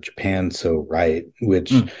Japan so right,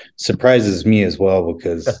 which Mm. surprises me as well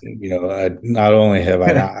because not only have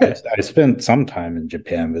I spent some time in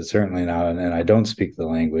Japan, but certainly not, and I don't speak the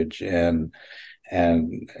language, and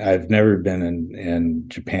I've never been in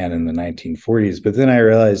Japan in the 1940s. But then I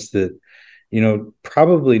realized that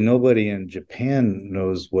probably nobody in Japan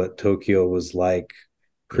knows what Tokyo was like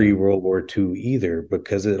Yeah. pre-World War II either,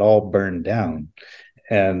 because it all burned down.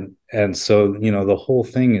 And so, the whole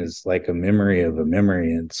thing is like a memory of a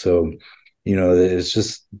memory. And so, it's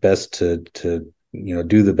just best to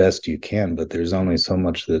do the best you can, but there's only so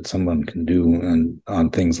much that someone can do on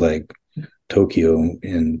things like Tokyo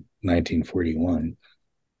in 1941.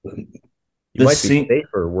 You This might be scene,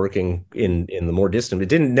 safer working in the more distant. It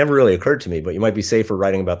didn't never really occurred to me, but you might be safer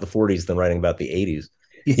writing about the 40s than writing about the 80s.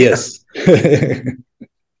 yeah. Yes.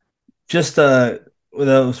 Just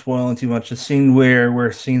without spoiling too much, the scene where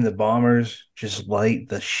we're seeing the bombers just light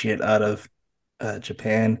the shit out of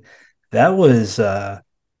Japan, that was that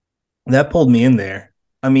pulled me in there.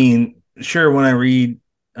 I mean, sure, when I read,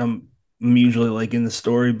 I'm usually like in the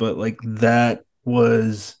story, but like that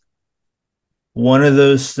was one of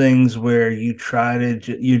those things where you try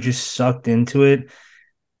to you're just sucked into it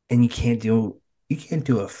and you can't do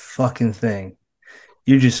a fucking thing.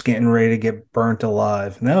 You're just getting ready to get burnt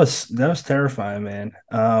alive. And that was terrifying, man.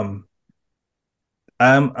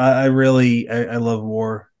 I really I love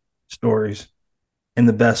war stories, and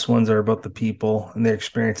the best ones are about the people and their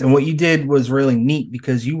experience. And what you did was really neat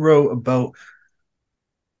because you wrote about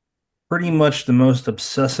pretty much the most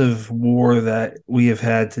obsessive war that we have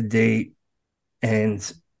had to date,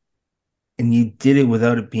 and you did it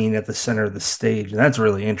without it being at the center of the stage, and that's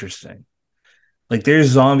really interesting. Like there's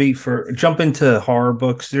zombie for jump into horror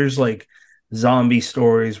books. There's like zombie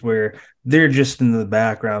stories where they're just in the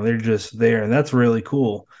background. They're just there, and that's really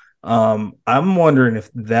cool. I'm wondering if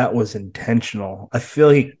that was intentional. I feel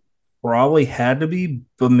he probably had to be,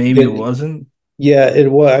 but maybe it It, wasn't. yeah,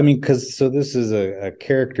 it was. I mean, because so this is a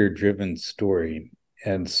character-driven story,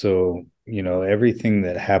 and so everything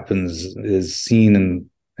that happens is seen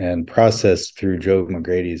and processed through Joe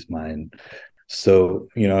McGrady's mind. So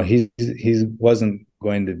he wasn't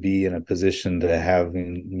going to be in a position to have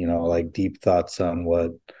like deep thoughts on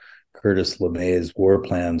what Curtis LeMay's war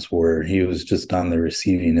plans were. He was just on the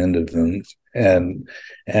receiving end of them, and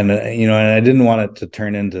I didn't want it to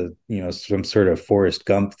turn into some sort of Forrest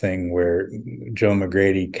Gump thing where Joe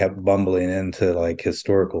McGrady kept bumbling into like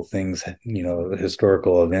historical things,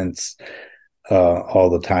 historical events all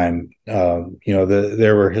the time.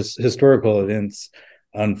 There were historical events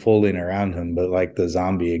unfolding around him, but like the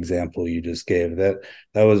zombie example you just gave, that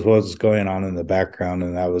was what was going on in the background,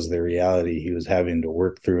 and that was the reality he was having to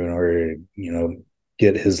work through in order to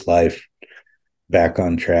get his life back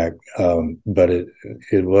on track. But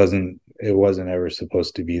it wasn't ever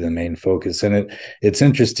supposed to be the main focus, and it's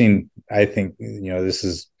interesting. I think this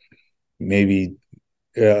is maybe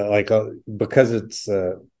because it's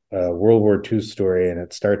a World War II story, and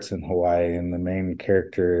it starts in Hawaii, and the main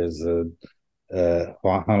character is a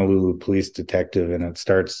Honolulu police detective, and it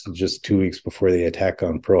starts just 2 weeks before the attack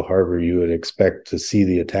on Pearl Harbor. You would expect to see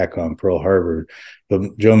the attack on Pearl Harbor,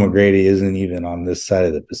 but Joe McGrady isn't even on this side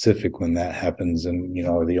of the Pacific when that happens, and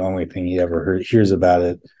the only thing he ever hears about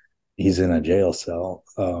it, he's in a jail cell.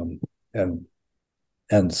 And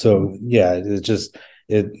so yeah,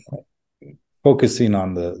 it focusing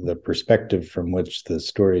on the perspective from which the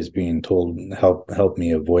story is being told help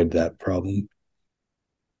me avoid that problem.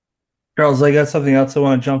 Charles, I got something else I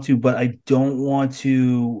want to jump to, but I don't want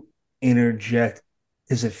to interject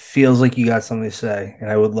because it feels like you got something to say,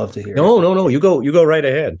 and I would love to hear it. No. You go right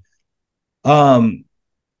ahead. Um,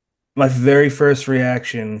 my very first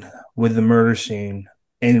reaction with the murder scene,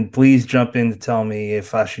 and please jump in to tell me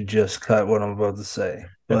if I should just cut what I'm about to say.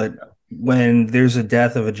 But when there's a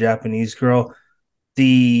death of a Japanese girl,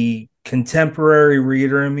 the contemporary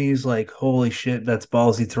reader in me is like, holy shit, that's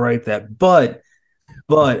ballsy to write that. But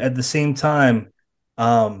um, at the same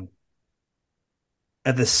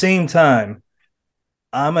time,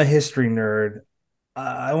 I'm a history nerd.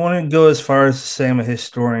 I want to go as far as to say I'm a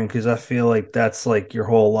historian because I feel like that's like your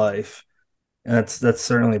whole life, and that's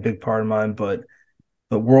certainly a big part of mine. But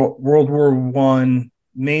World War One,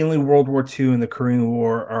 mainly World War Two, and the Korean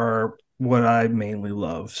War are what I mainly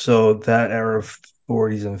love. So that era of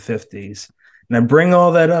 40s and 50s, and I bring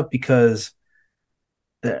all that up because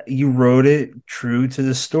that you wrote it true to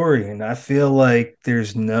the story, and I feel like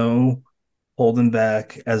there's no holding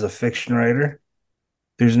back as a fiction writer.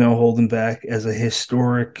 There's no holding back as a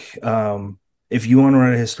historic. If you want to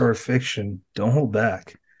write a historic fiction, don't hold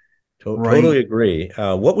back. Totally Write. agree.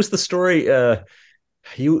 What was the story?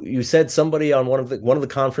 You said somebody on one of the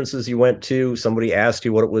conferences you went to, somebody asked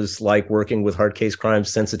you what it was like working with hard case crime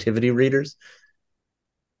sensitivity readers.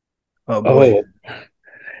 Oh boy. Oh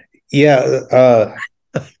yeah.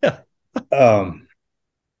 Um,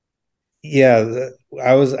 yeah,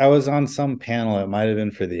 I was on some panel. It might have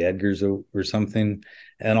been for the Edgars or something,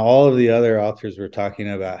 and all of the other authors were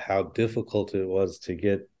talking about how difficult it was to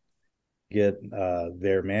get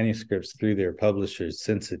their manuscripts through their publishers'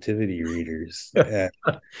 sensitivity readers.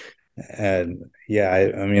 And yeah,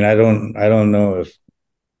 I mean, I don't know if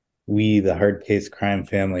we, the hard case crime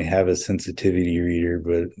family, have a sensitivity reader,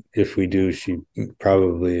 but if we do, she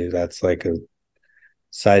probably that's like a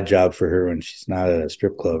side job for her when she's not at a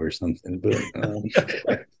strip club or something.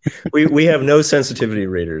 But We have no sensitivity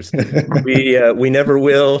readers. We never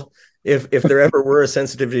will. If there ever were a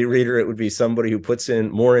sensitivity reader, it would be somebody who puts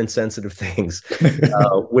in more insensitive things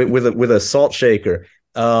with a salt shaker.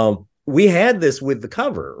 We had this with the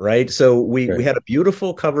cover, right? So we had a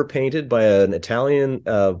beautiful cover painted by an Italian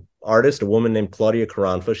artist, a woman named Claudia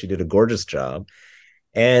Caranfa. She did a gorgeous job.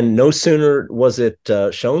 And no sooner was it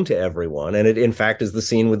shown to everyone, and it in fact is the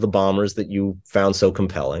scene with the bombers that you found so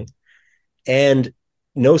compelling. And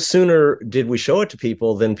no sooner did we show it to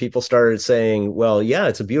people than people started saying, well, yeah,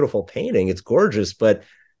 it's a beautiful painting. It's gorgeous, but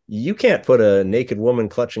you can't put a naked woman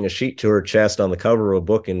clutching a sheet to her chest on the cover of a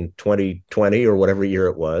book in 2020 or whatever year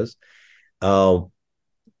it was. Uh,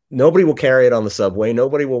 Nobody will carry it on the subway.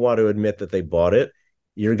 Nobody will want to admit that they bought it.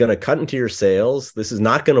 You're going to cut into your sales. This is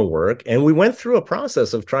not going to work. And we went through a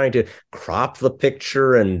process of trying to crop the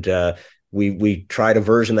picture, and we tried a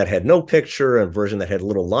version that had no picture, a version that had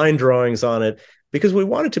little line drawings on it, because we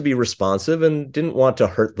wanted to be responsive and didn't want to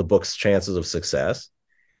hurt the book's chances of success.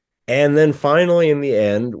 And then finally, in the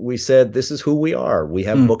end, we said, this is who we are. We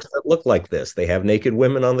have books that look like this. They have naked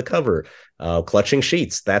women on the cover, clutching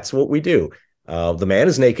sheets. That's what we do. The man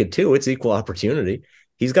is naked too. It's equal opportunity.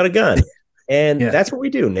 He's got a gun. And Yeah. that's what we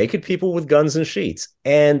do. Naked people with guns and sheets.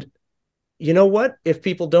 And you know what? If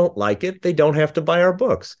people don't like it, they don't have to buy our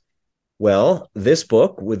books. Well, this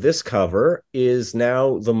book with this cover is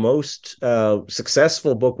now the most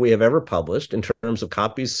successful book we have ever published in terms of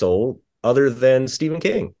copies sold, other than Stephen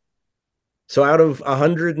King. So out of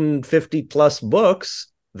 150 plus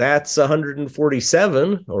books, that's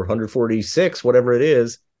 147 or 146, whatever it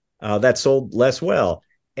is, that sold less well.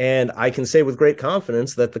 And I can say with great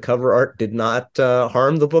confidence that the cover art did not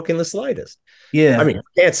harm the book in the slightest. I Yeah. mean,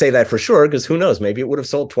 I can't say that for sure, because who knows? Maybe it would have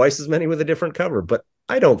sold twice as many with a different cover, but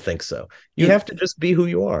I don't think so. You You, have to just be who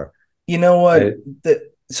you are. you know what? I,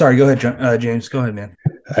 Sorry, go ahead, James. Go ahead, man.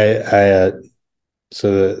 I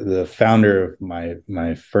so the founder of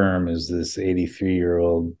my firm is this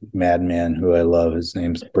 83-year-old madman who I love. His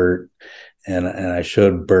name's Bert, and I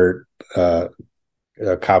showed Bert a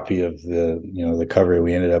copy of the cover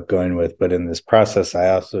we ended up going with. But in this process, I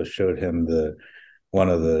also showed him one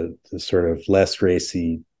of the sort of less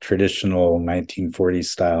racy traditional 1940s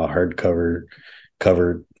style hardcover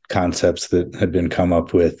cover concepts that had been come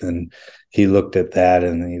up with, and he looked at that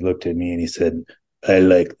and he looked at me and he said, I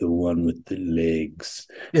like the one with the legs.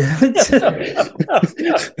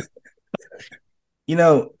 You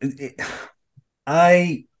know,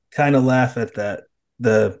 I kind of laugh at that.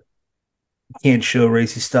 The can't show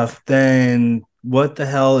racy stuff. Then what the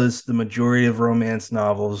hell is the majority of romance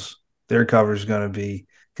novels? Their cover is going to be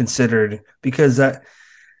considered, because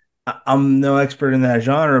I'm no expert in that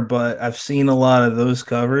genre, but I've seen a lot of those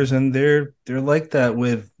covers, and they're like that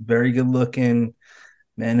with very good looking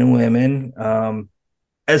men and women.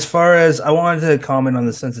 As far as I wanted to comment on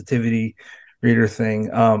the sensitivity reader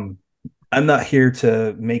thing, I'm not here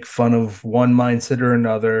to make fun of one mindset or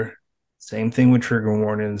another. Same thing with trigger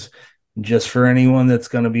warnings. Just for anyone that's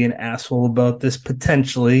going to be an asshole about this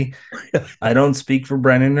potentially, I don't speak for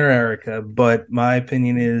Brennan or Erica, but my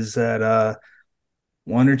opinion is that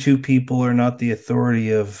one or two people are not the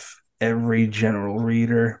authority of every general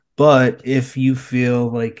reader. But if you feel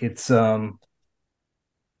like it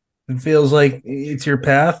feels like it's your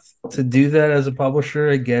path to do that as a publisher,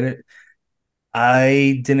 I get it.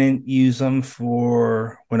 I didn't use them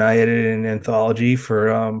for when I edited an anthology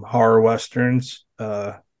for horror westerns.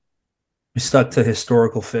 We stuck to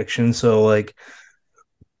historical fiction. So, like,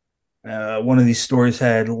 one of these stories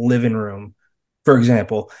had living room, for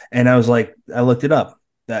example, and I was like, I looked it up.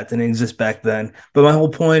 That didn't exist back then. But my whole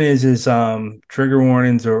point is trigger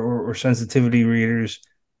warnings or sensitivity readers.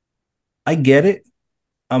 I get it.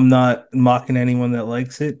 I'm not mocking anyone that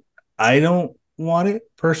likes it. I don't want it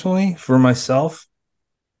personally for myself.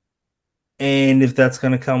 And if that's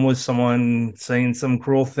going to come with someone saying some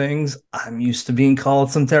cruel things, I'm used to being called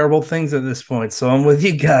some terrible things at this point. So I'm with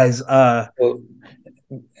you guys. Well,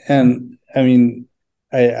 and I mean,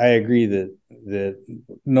 I agree that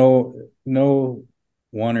no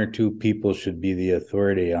one or two people should be the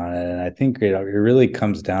authority on it, and I think it really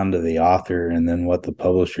comes down to the author and then what the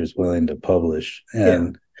publisher is willing to publish.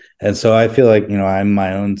 And so I feel like I'm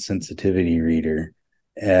my own sensitivity reader,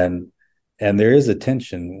 and there is a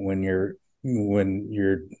tension when you're I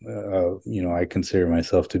consider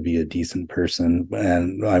myself to be a decent person,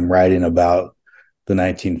 and I'm writing about the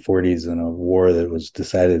 1940s in a war that was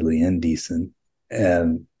decidedly indecent,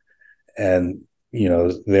 and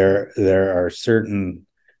there are certain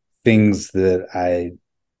things that I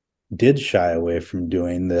did shy away from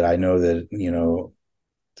doing, that I know that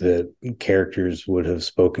that characters would have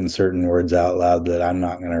spoken certain words out loud that I'm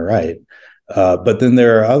not going to write. But then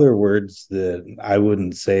there are other words that I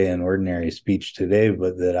wouldn't say in ordinary speech today,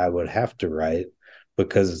 but that I would have to write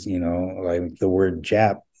because, like the word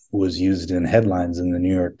Jap was used in headlines in the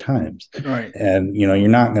New York Times. Right. And, you're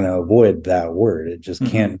not going to avoid that word. It just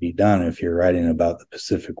can't be done if you're writing about the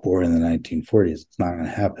Pacific War in the 1940s. It's not going to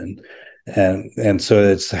happen. And so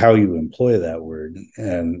it's how you employ that word.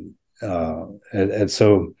 And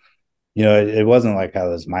so, it wasn't like I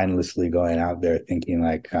was mindlessly going out there thinking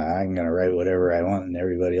like I'm going to write whatever I want and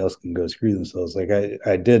everybody else can go screw themselves. Like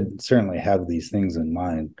I did certainly have these things in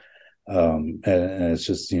mind. And it's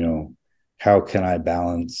just, how can I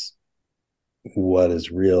balance what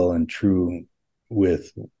is real and true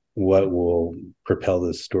with what will propel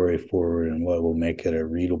this story forward and what will make it a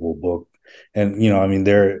readable book. And, I mean,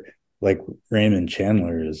 like Raymond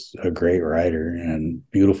Chandler is a great writer and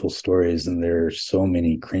beautiful stories, and there are so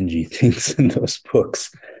many cringy things in those books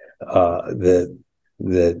that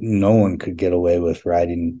that no one could get away with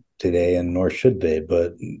writing today, and nor should they.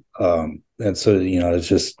 But and so it's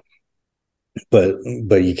just, but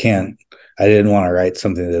you can't. I didn't want to write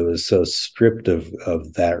something that was so stripped of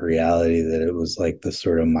that reality that it was like the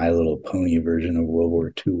sort of My Little Pony version of World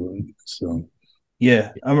War II. So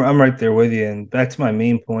Yeah, I'm right there with you. And back to my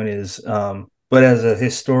main point is, but as a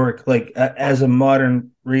historic, like as a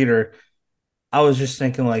modern reader, I was just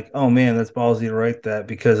thinking like, oh man, that's ballsy to write that,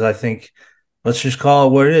 because I think let's just call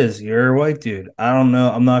it what it is. You're a white dude. I don't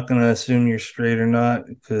know. I'm not gonna assume you're straight or not,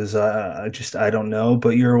 because I don't know.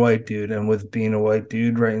 But you're a white dude, and with being a white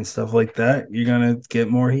dude writing stuff like that, you're gonna get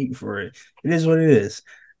more heat for it. It is what it is.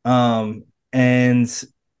 And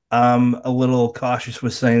I'm a little cautious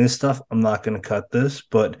with saying this stuff. I'm not gonna cut this,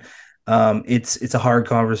 but it's a hard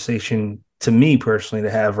conversation to me personally to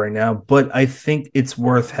have right now. But I think it's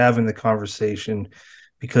worth having the conversation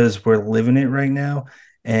because we're living it right now.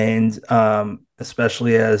 And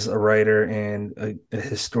especially as a writer and a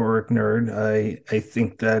historic nerd, I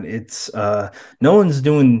think that it's no one's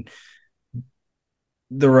doing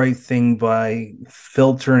the right thing by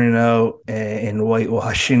filtering out and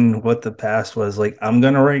whitewashing what the past was. Like, I'm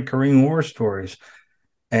gonna write Korean War stories,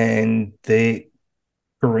 and they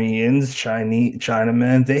Koreans, Chinese,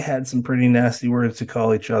 Chinamen, they had some pretty nasty words to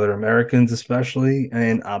call each other, Americans especially.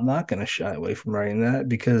 And I'm not going to shy away from writing that,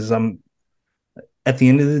 because at the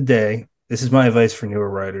end of the day, this is my advice for newer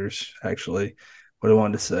writers, actually, what I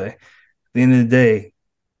wanted to say. At the end of the day,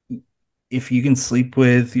 if you can sleep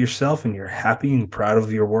with yourself and you're happy and proud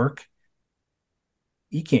of your work,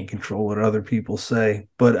 you can't control what other people say.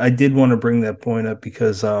 But I did want to bring that point up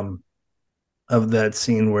because of that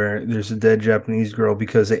scene where there's a dead Japanese girl,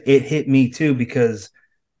 because it hit me too, because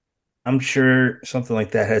I'm sure something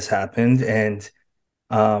like that has happened. And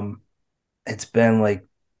um it's been like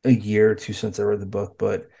a year or two since I read the book,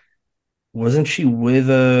 but wasn't she with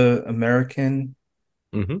a American?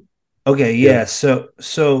 Mm-hmm. Okay, Yeah. yeah.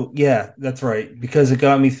 So yeah, that's right. Because it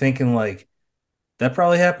got me thinking like that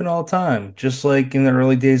probably happened all the time. Just like in the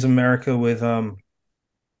early days of America with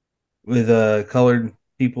colored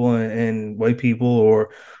people and white people,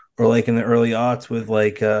 or like in the early aughts with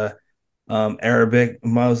like Arabic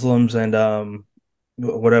Muslims and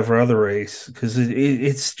whatever other race, because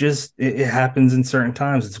it's just it happens in certain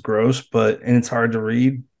times. It's gross, but and it's hard to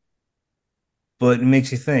read, but it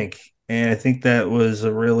makes you think. And I think that was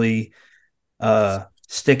a really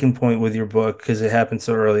sticking point with your book because it happened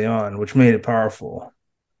so early on, which made it powerful.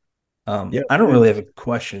 Yeah. I don't really have a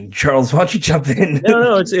question, Charles. Why don't you jump in?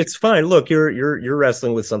 No, it's fine. Look, you're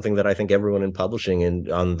wrestling with something that I think everyone in publishing,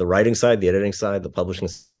 and on the writing side, the editing side, the publishing,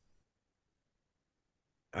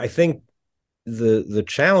 I think the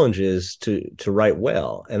challenge is to write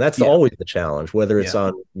well, and that's Yeah, always the challenge, whether it's yeah,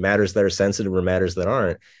 on matters that are sensitive or matters that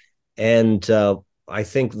aren't. And I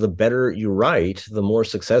think the better you write, the more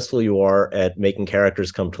successful you are at making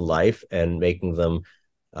characters come to life and making them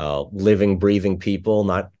living, breathing people,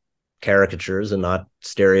 not caricatures and not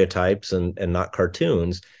stereotypes and not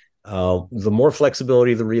cartoons. The more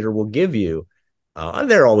flexibility the reader will give you. And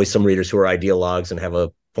there are always some readers who are ideologues and have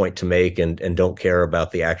a point to make and don't care about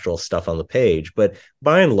the actual stuff on the page. But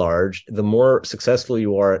by and large, the more successful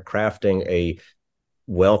you are at crafting a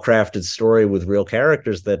well-crafted story with real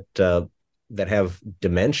characters that have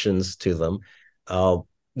dimensions to them,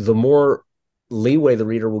 the more leeway the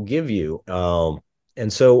reader will give you.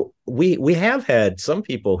 And so we have had some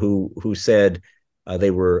people who said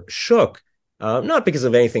they were shook, not because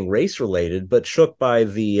of anything race related, but shook by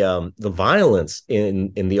the violence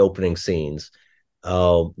in the opening scenes,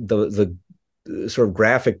 the sort of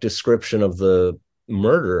graphic description of the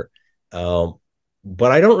murder.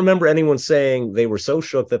 But I don't remember anyone saying they were so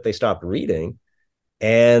shook that they stopped reading.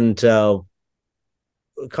 And a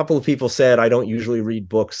couple of people said, I don't usually read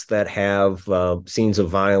books that have scenes of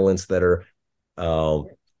violence that are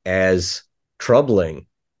as troubling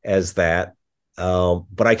as that.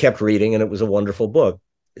 But I kept reading, and it was a wonderful book.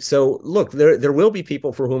 So look, there will be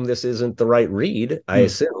people for whom this isn't the right read, I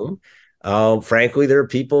assume. Frankly, there are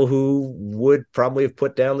people who would probably have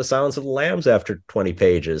put down The Silence of the Lambs after 20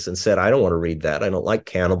 pages and said, I don't want to read that. I don't like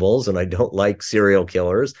cannibals and I don't like serial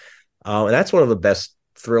killers. And that's one of the best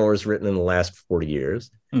thrillers written in the last 40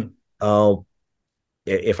 years.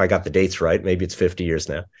 If I got the dates right, maybe it's 50 years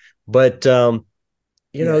now. But,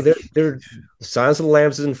 yeah, they're Silence of the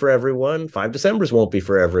Lambs isn't for everyone. Five Decembers won't be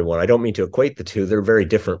for everyone. I don't mean to equate the two. They're very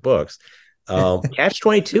different books.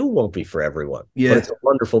 Catch-22 won't be for everyone, but yeah. it's a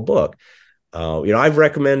wonderful book. I've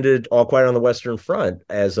recommended All Quiet on the Western Front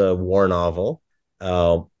as a war novel.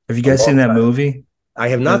 Have you guys seen that movie? I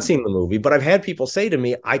have not seen the movie, but I've had people say to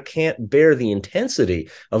me, I can't bear the intensity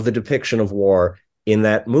of the depiction of war in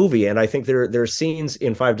that movie. And I think there are scenes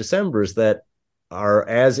in Five Decembers that are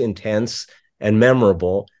as intense and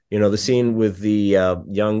memorable. You know, the scene with the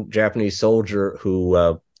young Japanese soldier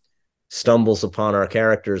who stumbles upon our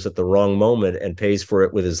characters at the wrong moment and pays for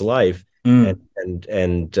it with his life, and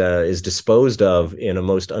is disposed of in a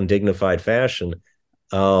most undignified fashion.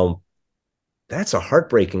 That's a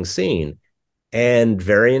heartbreaking scene and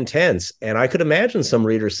very intense. And I could imagine some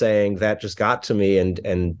readers saying that just got to me,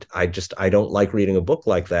 and I don't like reading a book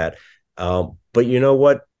like that. But you know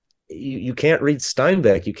what? You can't read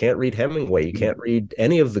Steinbeck, you can't read Hemingway, you can't read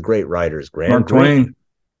any of the great writers. Mark Twain.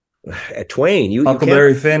 Twain, you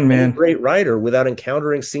Huckleberry can't Finn, man. Great writer without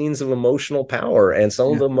encountering scenes of emotional power, and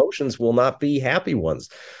some of the emotions will not be happy ones.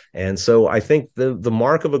 And so I think the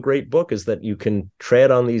mark of a great book is that you can tread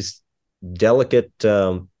on these delicate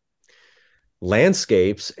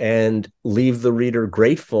landscapes and leave the reader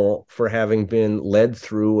grateful for having been led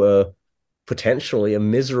through potentially a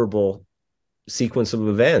miserable sequence of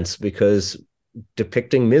events, because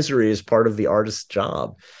depicting misery is part of the artist's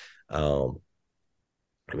job.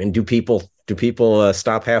 I mean, do people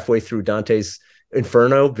stop halfway through Dante's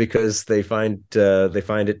Inferno because they find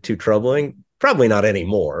it too troubling? Probably not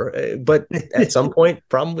anymore, but at some point,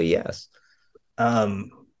 probably yes.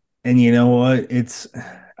 And you know what?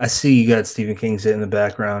 I see you got Stephen King's in the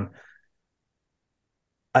background.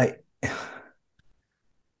 I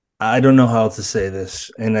don't know how to say this,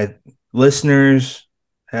 and listeners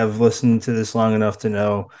have listened to this long enough to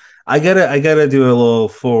know I gotta do a little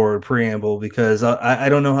forward preamble, because I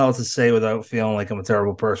don't know how to say without feeling like I'm a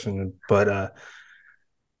terrible person, but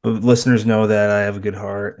listeners know that I have a good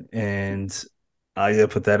heart, and I gotta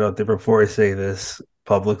put that out there before I say this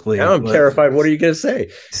publicly. Now I'm terrified. What are you gonna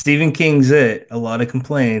say? Stephen King's It. A lot of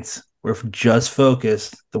complaints were just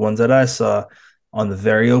focused, the ones that I saw, on the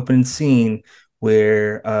very opening scene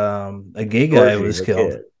where a gay guy was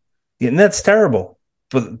killed. Yeah, and that's terrible.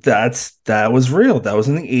 But that was real. That was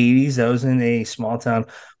in the 80s. That was in a small town.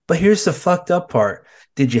 But here's the fucked up part.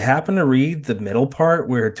 Did you happen to read the middle part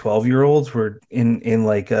where 12-year-olds were in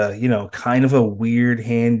like a, kind of a weird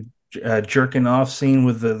hand jerking off scene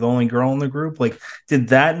with the only girl in the group? Like, did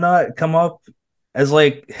that not come up as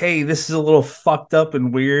like, hey, this is a little fucked up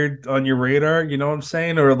and weird on your radar? You know what I'm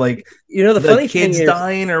saying? Or like, the funny kids thing is,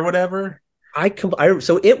 dying or whatever.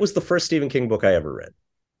 So it was the first Stephen King book I ever read,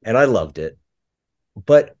 and I loved it.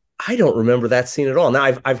 But I don't remember that scene at all.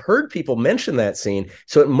 Now, I've heard people mention that scene,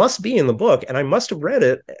 so it must be in the book, and I must have read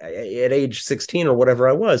it at age 16 or whatever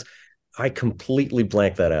I was. I completely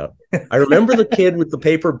blanked that out. I remember the kid with the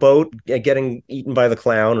paper boat getting eaten by the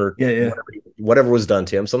clown, or whatever was done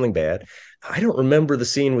to him, something bad. I don't remember the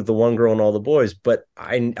scene with the one girl and all the boys, but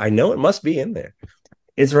I know it must be in there.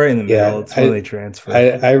 It's right in the middle. It's when they transfer.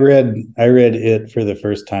 I read it for the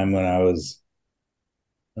first time when I was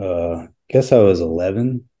guess I was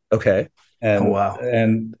 11. Okay. And wow.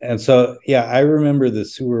 And so I remember the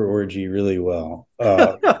sewer orgy really well.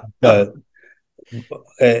 But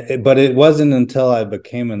it wasn't until I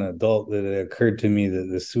became an adult that it occurred to me that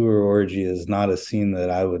the sewer orgy is not a scene that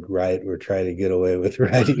I would write or try to get away with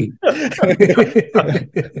writing.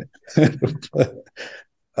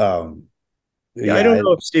 I don't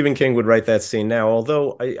know if Stephen King would write that scene now,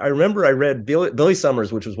 although I remember I read Billy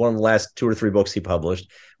Summers, which was one of the last 2 or 3 books he published,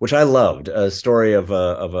 which I loved, a story of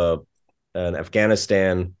an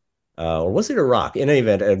Afghanistan, or was it Iraq? In any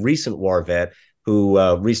event, a recent war vet who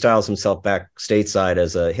restyles himself back stateside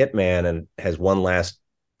as a hitman and has one last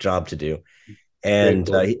job to do. And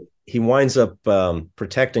he winds up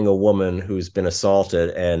protecting a woman who's been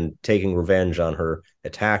assaulted and taking revenge on her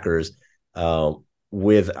attackers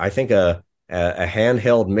with, I think, a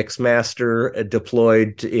handheld mixmaster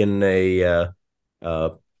deployed in a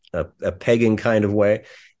pegging kind of way.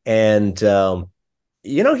 And,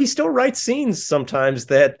 he still writes scenes sometimes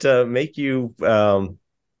that make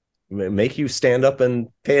you stand up and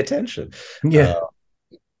pay attention. Yeah.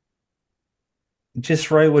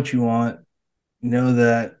 Just write what you want. Know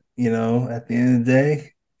that, at the end of the day,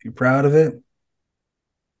 if you're proud of it,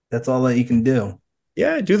 that's all that you can do.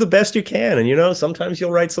 Yeah, do the best you can. And, sometimes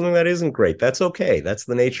you'll write something that isn't great. That's okay. That's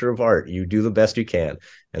the nature of art. You do the best you can,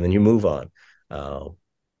 and then you move on.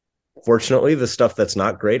 Fortunately, the stuff that's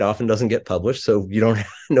not great often doesn't get published, so you don't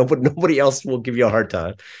nobody else will give you a hard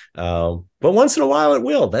time. But once in a while it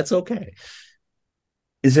will. That's okay.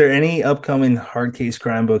 Is there any upcoming hard case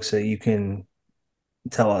crime books that you can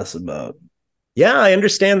tell us about? Yeah, I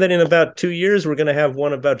understand that in about 2 years we're going to have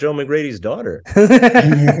one about Joe McGrady's daughter.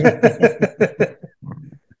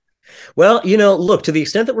 Well, look, to the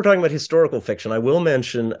extent that we're talking about historical fiction, I will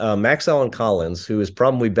mention Max Allan Collins, who is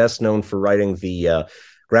probably best known for writing the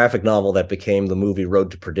graphic novel that became the movie Road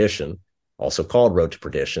to Perdition, also called Road to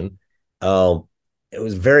Perdition. It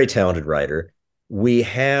was a very talented writer. We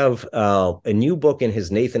have a new book in his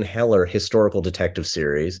Nathan Heller historical detective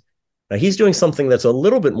series. Now, he's doing something that's a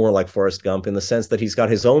little bit more like Forrest Gump in the sense that he's got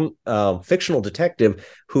his own fictional detective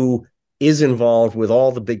who is involved with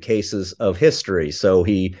all the big cases of history. So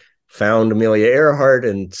he found Amelia Earhart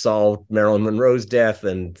and solved Marilyn Monroe's death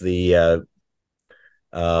and the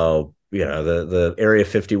the Area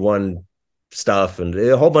 51 stuff and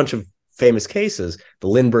a whole bunch of famous cases, the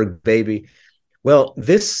Lindbergh baby. Well,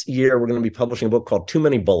 this year we're going to be publishing a book called Too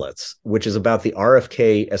Many Bullets, which is about the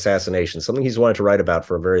RFK assassination, something he's wanted to write about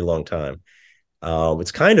for a very long time.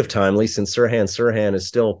 It's kind of timely since Sirhan Sirhan is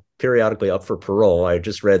still periodically up for parole. I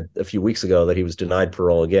just read a few weeks ago that he was denied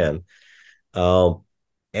parole again.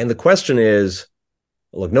 And the question is,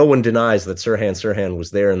 look, no one denies that Sirhan Sirhan was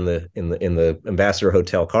there in the Ambassador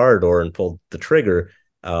Hotel corridor and pulled the trigger.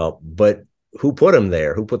 But who put him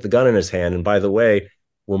there? Who put the gun in his hand? And by the way,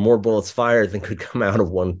 were more bullets fired than could come out of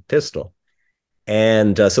one pistol?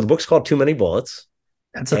 And so the book's called Too Many Bullets.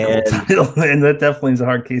 That's a cool title, and that definitely is a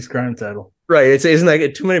hard case crime title. Right? Isn't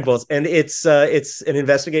that Too Many Bullets? And it's an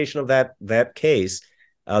investigation of that case.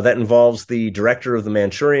 That involves the director of the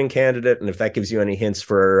Manchurian Candidate, and if that gives you any hints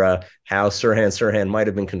for how Sirhan Sirhan might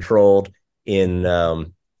have been controlled in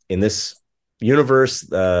this universe,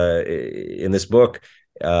 in this book,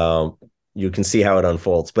 you can see how it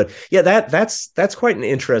unfolds. But yeah, that's quite an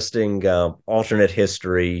interesting alternate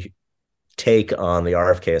history take on the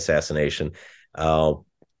RFK assassination. I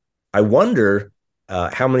wonder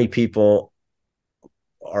how many people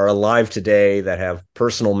are alive today that have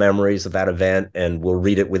personal memories of that event and will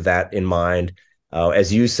read it with that in mind.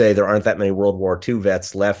 As you say, there aren't that many World War II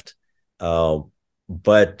vets left, but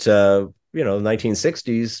the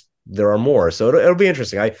 1960s there are more. So it'll be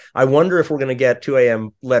interesting. I wonder if we're going to get 2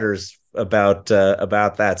 a.m. letters about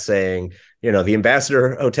that saying, the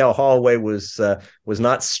Ambassador Hotel hallway was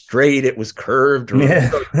not straight, it was curved. Or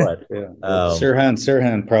what. Yeah.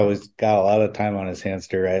 Sirhan probably got a lot of time on his hands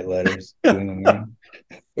to write letters.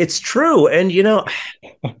 It's true. And,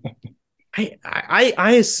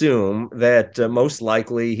 I assume that most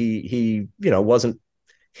likely he wasn't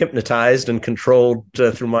hypnotized and controlled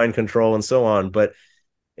through mind control and so on. But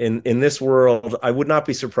in this world, I would not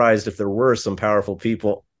be surprised if there were some powerful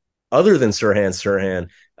people other than Sirhan Sirhan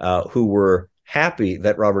who were happy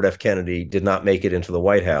that Robert F. Kennedy did not make it into the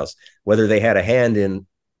White House. Whether they had a hand in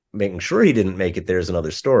making sure he didn't make it, there's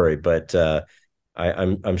another story. But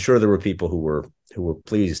I'm sure there were people who were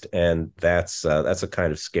pleased, and that's a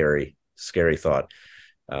kind of scary thought.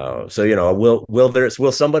 So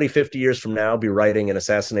will somebody 50 years from now be writing an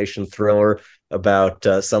assassination thriller about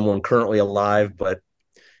someone currently alive but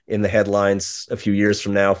in the headlines a few years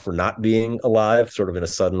from now for not being alive, sort of in a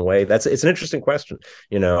sudden way? It's an interesting question.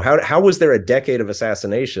 How was there a decade of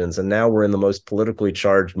assassinations and now we're in the most politically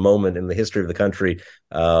charged moment in the history of the country,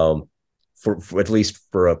 for at least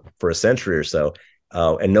for a century or so,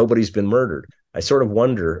 and nobody's been murdered? I sort of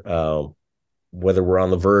wonder whether we're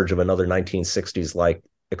on the verge of another 1960s like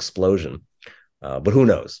explosion, but who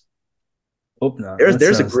knows? Hope not.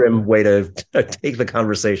 There's a grim way to take the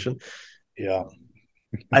conversation. Yeah.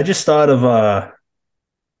 I just thought of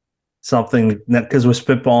something that, because we're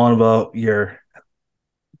spitballing about your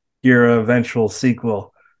eventual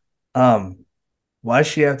sequel. Why does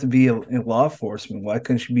she have to be in law enforcement? Why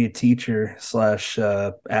couldn't she be a teacher /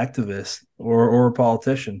 activist or a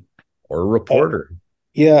politician or a reporter?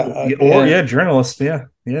 Journalist. Yeah.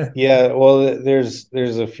 Well, there's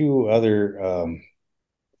a few other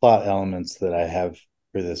plot elements that I have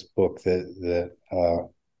for this book that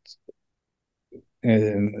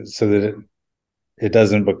and so that it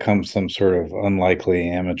doesn't become some sort of unlikely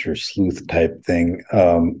amateur sleuth type thing.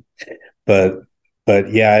 But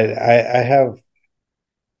yeah, I have.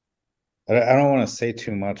 I don't want to say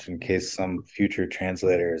too much in case some future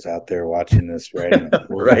translator is out there watching this writing.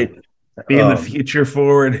 Right. Being the future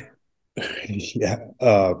forward. Yeah.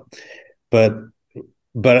 But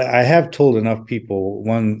I have told enough people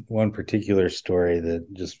one particular story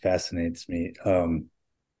that just fascinates me.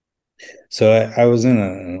 So I was in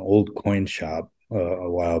an old coin shop a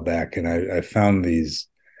while back, and I found these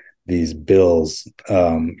bills,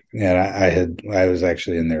 and I was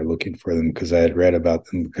actually in there looking for them because I had read about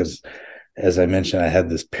them, because as I mentioned, I had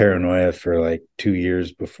this paranoia for like 2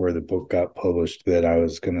 years before the book got published that I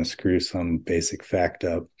was going to screw some basic fact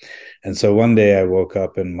up. And so one day I woke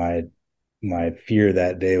up and my fear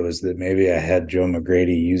that day was that maybe I had Joe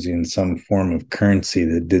McGrady using some form of currency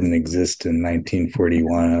that didn't exist in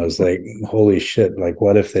 1941. I was like, holy shit, like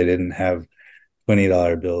what if they didn't have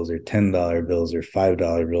 $20 bills or $10 bills or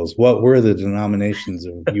 $5 bills. What were the denominations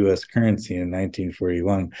of US currency in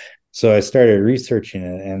 1941? So I started researching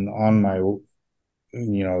it, and on my,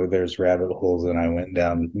 there's rabbit holes, and I went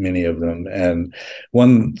down many of them. And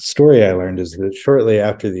one story I learned is that shortly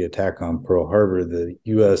after the attack on Pearl Harbor, the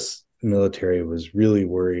US military was really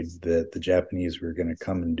worried that the Japanese were going to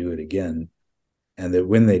come and do it again, and that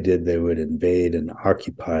when they did, they would invade and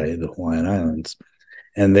occupy the Hawaiian Islands.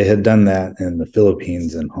 And they had done that in the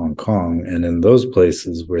Philippines and Hong Kong. And in those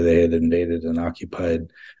places where they had invaded and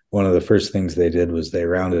occupied, one of the first things they did was they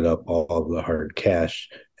rounded up all of the hard cash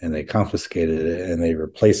and they confiscated it, and they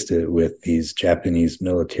replaced it with these Japanese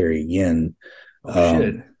military yen.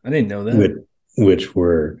 Shit. I didn't know that. Which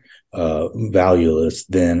were valueless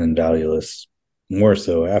then and valueless more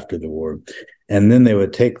so after the war. And then they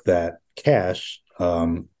would take that cash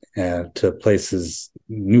and to places,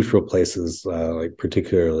 neutral places, like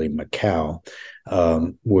particularly Macau,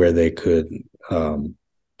 where they could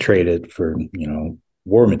trade it for,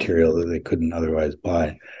 war material that they couldn't otherwise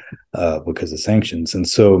buy because of sanctions. And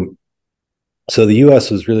so the U.S.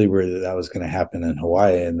 was really worried that was going to happen in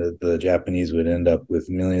Hawaii, and that the Japanese would end up with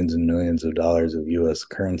millions and millions of dollars of U.S.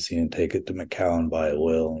 currency and take it to Macau and buy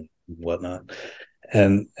oil and whatnot.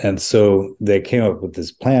 And so they came up with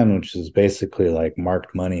this plan, which is basically like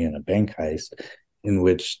marked money in a bank heist, in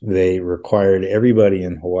which they required everybody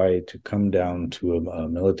in Hawaii to come down to a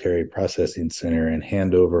military processing center and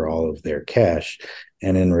hand over all of their cash.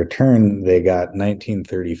 And in return, they got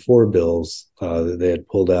 1934 bills that they had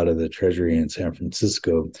pulled out of the treasury in San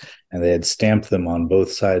Francisco, and they had stamped them on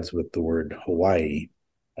both sides with the word Hawaii.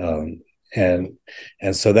 And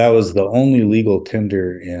so that was the only legal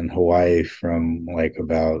tender in Hawaii from like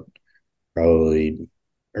about probably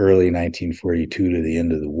early 1942 to the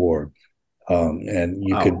end of the war. And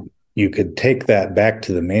you could take that back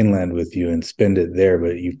to the mainland with you and spend it there,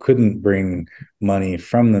 but you couldn't bring money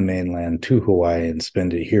from the mainland to Hawaii and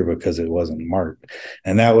spend it here because it wasn't marked.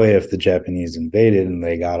 And that way, if the Japanese invaded and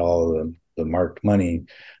they got all of the marked money,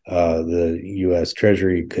 the U.S.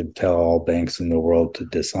 Treasury could tell all banks in the world to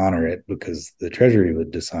dishonor it, because the Treasury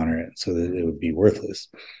would dishonor it so that it would be worthless.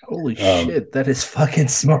 Holy shit, that is fucking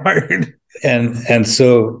smart. And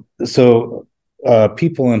so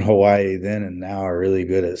people in Hawaii then and now are really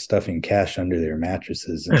good at stuffing cash under their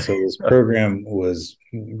mattresses. And so this program was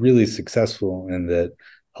really successful in that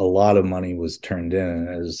a lot of money was turned in.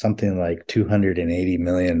 It was something like $280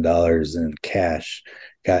 million in cash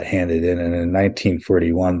got handed in. And in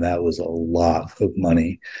 1941, that was a lot of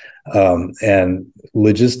money. And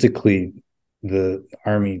logistically, the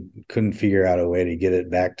Army couldn't figure out a way to get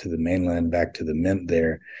it back to the mainland, back to the mint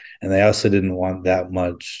there. And they also didn't want that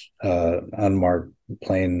much unmarked,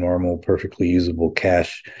 plain, normal, perfectly usable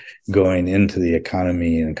cash going into the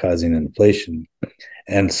economy and causing inflation.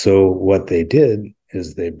 And so what they did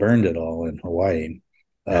is they burned it all in Hawaii,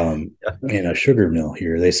 in a sugar mill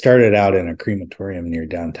here. They started out in a crematorium near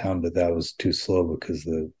downtown, but that was too slow because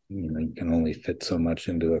you can only fit so much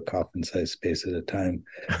into a coffin-sized space at a time.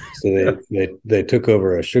 So they took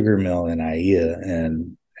over a sugar mill in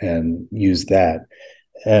Aiea and used that.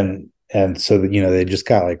 And so they just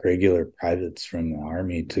got like regular privates from the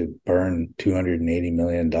Army to burn $280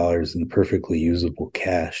 million in perfectly usable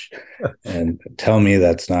cash. And tell me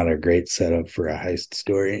that's not a great setup for a heist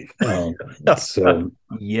story. So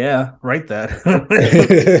yeah, write that.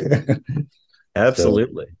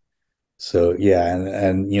 Absolutely. So yeah, and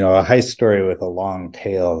a heist story with a long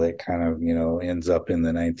tail that kind of ends up in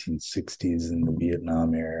the 1960s and the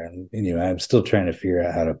Vietnam era. And I'm still trying to figure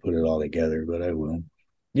out how to put it all together, but I will.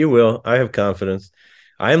 You will. I have confidence.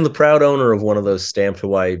 I am the proud owner of one of those stamped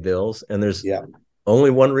Hawaii bills, and there's only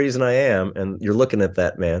one reason I am, and you're looking at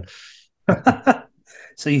that, man.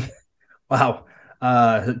 So, wow,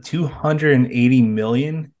 280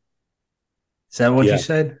 million. Is that what you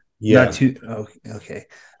said? Yeah. Not too. Okay.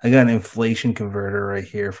 I got an inflation converter right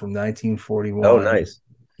here from 1941. Oh, nice.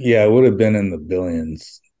 Yeah, it would have been in the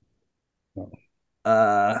billions.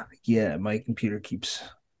 Yeah, my computer keeps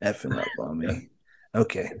effing up on me.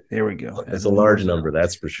 Okay, there we go. It's a large number,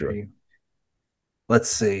 that's for sure. Let's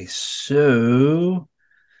see. So,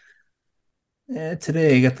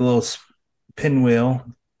 today I got the little pinwheel.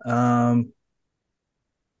 I'm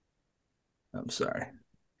sorry.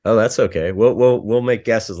 Oh, that's okay. We'll make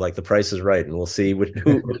guesses like The Price is Right, and we'll see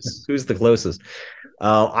who's the closest.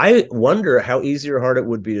 I wonder how easy or hard it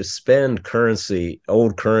would be to spend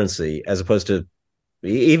old currency, as opposed to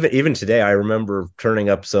even today. I remember turning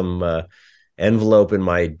up some envelope in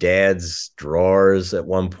my dad's drawers at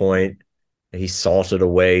one point. He salted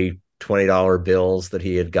away $20 bills that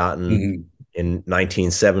he had gotten in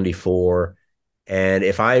 1974. And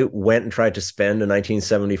if I went and tried to spend a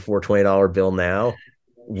 1974 $20 bill now,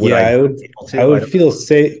 would Yeah, I I be would able I to? I would don't. feel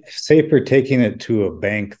safer taking it to a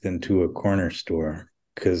bank than to a corner store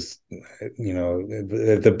because at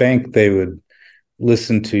the bank they would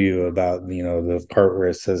listen to you about the part where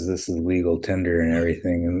it says this is legal tender and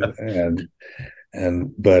everything,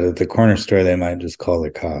 and but at the corner store they might just call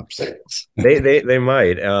the cops. They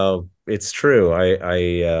might. It's true.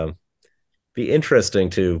 I be interesting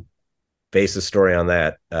to base a story on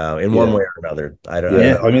that in one Yeah. way or another. I don't Yeah,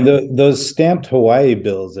 Yeah. know. I mean those stamped Hawaii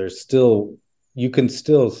bills are still, you can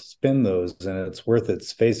still spin those and it's worth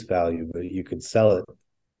its face value, but you could sell it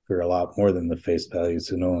for a lot more than the face value,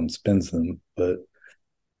 so no one spins them. But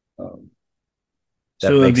um, That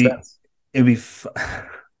So makes sense. it'd be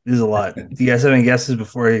there's a lot. Do you guys have any guesses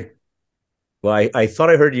before you? Well, I thought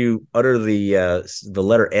I heard you utter the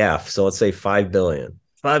letter F, so let's say 5 billion.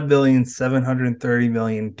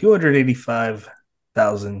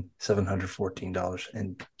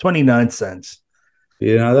 5,735,714.29.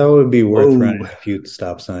 that would be worth running Whoa. a few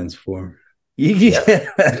stop signs for. Yeah.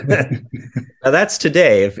 Yeah. Now that's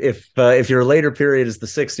today. If your later period is the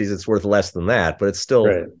 60s, it's worth less than that, but it's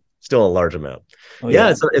Right. still a large amount. Oh Yeah,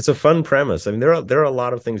 yeah. it's a fun premise. I mean, there are a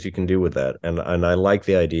lot of things you can do with that, and I like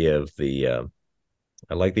the idea of the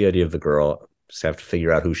girl. Just have to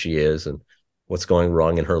figure out who she is and what's going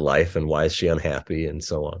wrong in her life and why is she unhappy and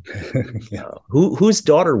so on. Yeah. Whose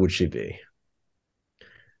daughter would she be?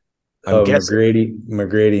 I'm guessing.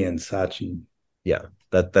 McGrady and Sachi. Yeah,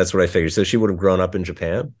 that's what I figured. So she would have grown up in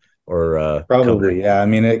Japan or come back. Probably, yeah. I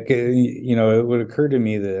mean, it would occur to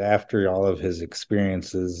me that after all of his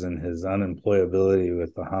experiences and his unemployability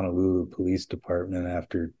with the Honolulu Police Department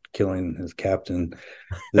after killing his captain,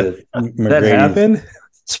 that That McGrady's. happened.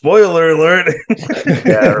 Spoiler alert.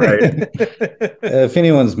 Yeah, right. If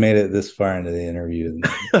anyone's made it this far into the interview,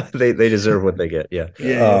 They deserve what they get. Yeah.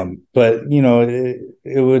 Yeah. but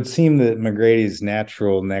it would seem that McGrady's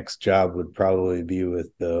natural next job would probably be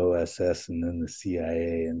with the OSS and then the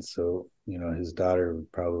CIA, and so his daughter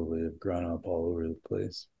would probably have grown up all over the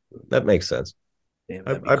place. That makes sense. Damn,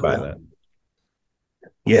 I, that'd be I buy cool. that. Well,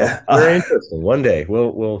 Yeah. very interesting. One day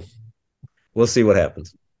we'll see what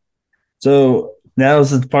happens. So now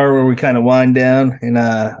is the part where we kind of wind down, and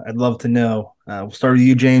I'd love to know. We'll start with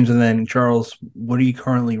you, James, and then Charles. What are you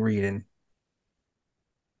currently reading?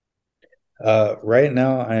 Right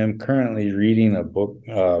now, I am currently reading a book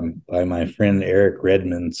by my friend Eric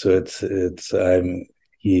Redmond. So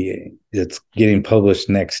it's getting published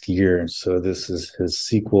next year. So this is his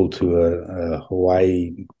sequel to a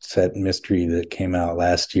Hawaii set mystery that came out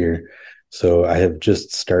last year. So I have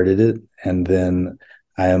just started it, and then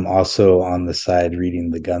I am also on the side reading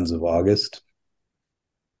The Guns of August.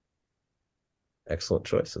 Excellent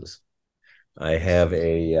choices. I have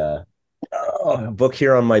a book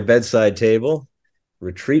here on my bedside table,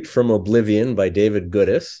 Retreat from Oblivion by David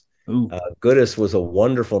Goodis. Goodis was a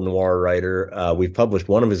wonderful noir writer. We've published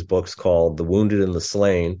one of his books called The Wounded and the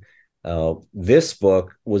Slain. This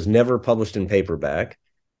book was never published in paperback.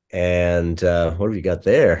 And what have you got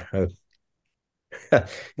there?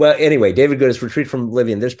 Well, anyway, David Goodis, Retreat from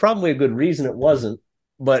Oblivion. There's probably a good reason it wasn't,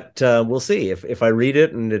 but we'll see. If I read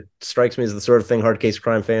it and it strikes me as the sort of thing hard case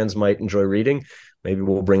crime fans might enjoy reading, maybe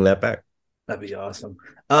we'll bring that back. That'd be awesome.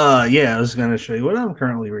 Yeah, I was going to show you what I'm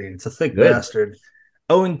currently reading. It's a thick Good. bastard.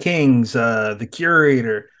 Owen King's The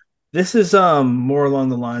Curator. This is more along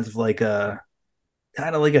the lines of like a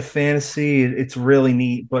kind of like a fantasy. It's really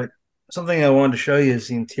neat, but something I wanted to show you is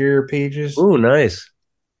the interior pages. Ooh, nice.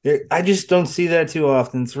 I just don't see that too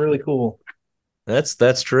often. It's really cool. That's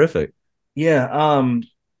terrific. Yeah,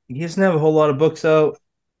 he doesn't have a whole lot of books out,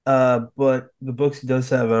 but the books he does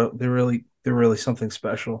have out, they're really something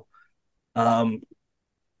special. Um,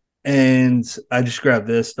 and I just grabbed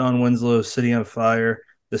this Don Winslow's City on Fire.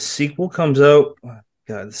 The sequel comes out. Oh,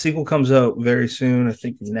 God, the sequel comes out very soon. I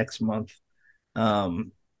think next month.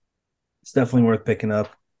 It's definitely worth picking up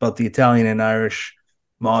about the Italian and Irish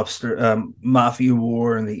mafia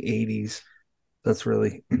war in the 80s. That's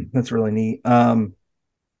really neat.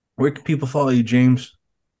 Where can people follow you, James?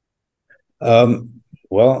 Well,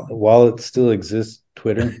 while it still exists,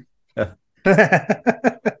 Twitter.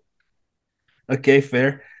 Okay,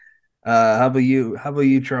 fair. How about you? How about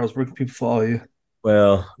you, Charles? Where can people follow you?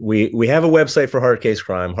 Well, we have a website for Hard Case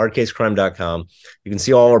Crime, hardcasecrime.com. You can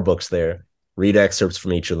see all our books there, read excerpts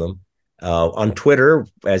from each of them. On Twitter,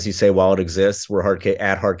 as you say, while it exists, we're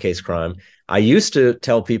at Hard Case Crime. I used to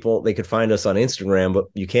tell people they could find us on Instagram, but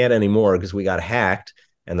you can't anymore because we got hacked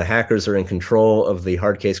and the hackers are in control of the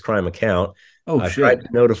Hard Case Crime account. Oh Tried shit.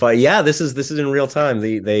 to notify. Yeah, this is in real time.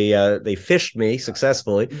 They fished me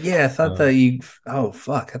successfully. Yeah, I thought that you. Oh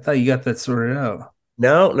fuck! I thought you got that sorted out.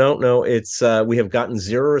 No, no, no. It's we have gotten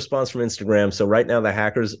zero response from Instagram. So right now the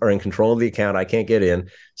hackers are in control of the account. I can't get in.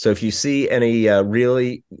 So if you see any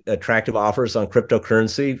really attractive offers on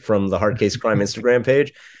cryptocurrency from the Hard Case Crime Instagram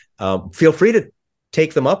page, feel free to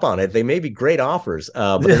take them up on it. They may be great offers,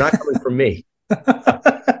 but they're not coming from me.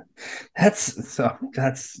 That's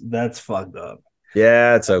fucked up.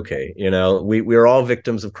 Yeah, it's okay. We're all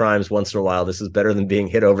victims of crimes once in a while. This is better than being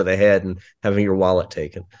hit over the head and having your wallet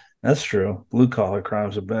taken. That's true. Blue collar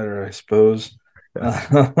crimes are better, I suppose.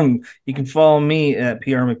 You can follow me at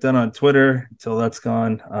PR McDonough on Twitter until that's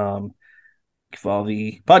gone. You can follow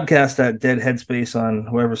the podcast at Dead Headspace on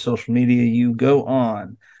whoever social media you go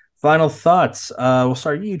on. Final thoughts. We'll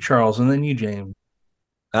start you, Charles, and then you, James.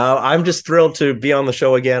 I'm just thrilled to be on the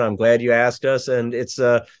show again. I'm glad you asked us, and it's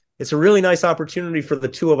a really nice opportunity for the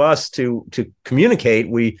two of us to communicate.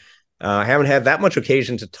 We haven't had that much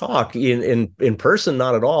occasion to talk in person,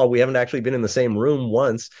 not at all. We haven't actually been in the same room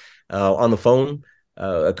once, on the phone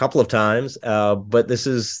a couple of times, but this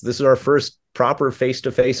is our first proper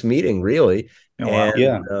face-to-face meeting, really. Oh, wow. And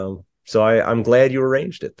Yeah. So I'm glad you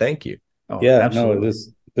arranged it. Thank you. Oh, Yeah, absolutely. no,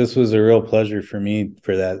 this was a real pleasure for me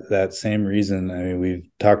for that same reason. I mean, we've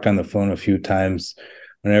talked on the phone a few times.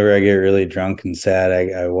 Whenever I get really drunk and sad,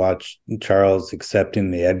 I watch Charles accepting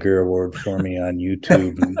the Edgar Award for me on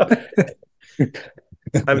YouTube.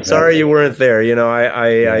 I'm sorry you weren't there. I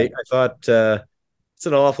Yeah. thought it's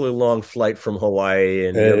an awfully long flight from Hawaii,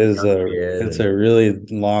 and It is it's a really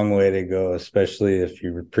long way to go, especially if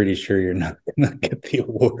you're pretty sure you're not going to get the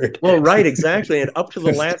award. Well, right, exactly. And up to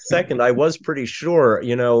the last second, I was pretty sure.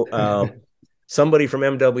 Somebody from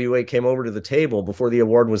MWA came over to the table before the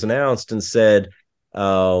award was announced and said, he's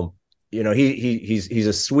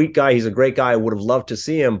a sweet guy, he's a great guy. I would have loved to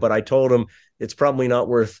see him, but I told him it's probably not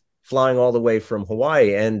worth flying all the way from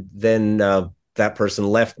Hawaii. And then that person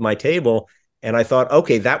left my table. And I thought,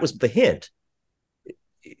 okay, that was the hint.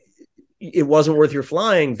 It wasn't worth your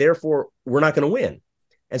flying. Therefore, we're not going to win.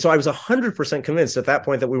 And so I was 100% convinced at that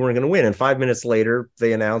point that we weren't going to win. And 5 minutes later,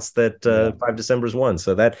 they announced that 5 December's won.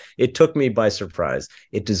 So that it took me by surprise.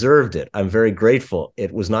 It deserved it. I'm very grateful.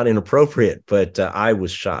 It was not inappropriate, but I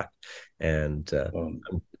was shocked. And I'm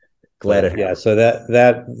glad it happened. Yeah, so that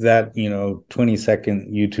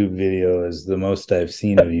 20-second YouTube video is the most I've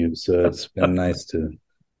seen of you. So it's been nice to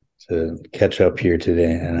catch up here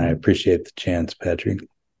today, and I appreciate the chance, Patrick.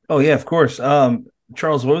 Oh yeah, of course.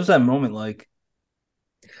 Charles, what was that moment like?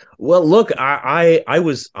 Well, look, I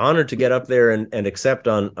was honored to get up there and accept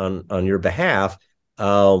on your behalf.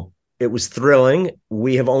 It was thrilling.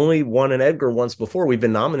 We have only won an Edgar once before. We've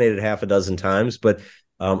been nominated half a dozen times, but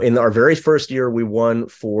in our very first year, we won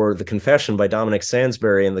for The Confession by Dominic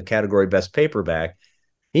Sansbury in the category Best Paperback.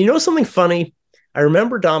 You know something funny? I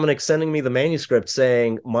remember Dominic sending me the manuscript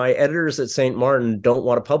saying, my editors at St. Martin don't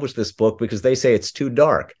want to publish this book because they say it's too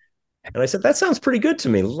dark. And I said, that sounds pretty good to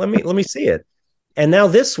me. Let me see it. And now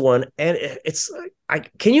this one, and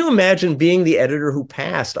can you imagine being the editor who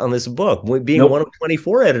passed on this book, being one of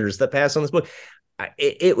 24 editors that passed on this book?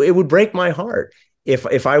 It would break my heart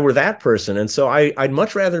if I were that person. And so I'd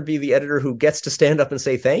much rather be the editor who gets to stand up and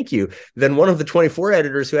say thank you than one of the 24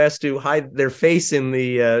 editors who has to hide their face in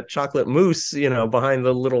the chocolate mousse, behind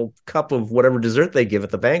the little cup of whatever dessert they give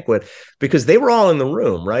at the banquet, because they were all in the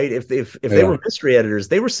room, right? If they were mystery editors,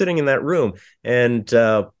 they were sitting in that room. And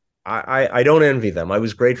I don't envy them. I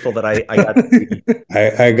was grateful that I got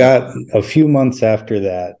I got a few months after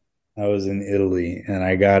that. I was in Italy, and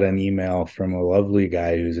I got an email from a lovely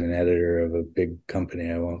guy who's an editor of a big company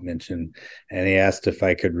I won't mention, and he asked if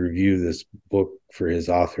I could review this book for his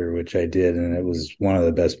author, which I did, and it was one of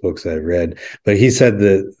the best books I've read. But he said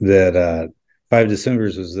that 5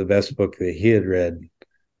 Decembers was the best book that he had read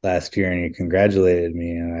last year, and he congratulated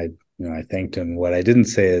me, and I thanked him. What I didn't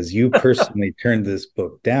say is, you personally turned this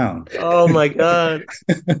book down. Oh my God.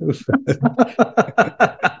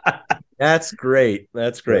 That's great.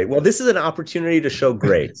 That's great. Well, this is an opportunity to show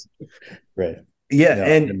grace. Right. Yeah.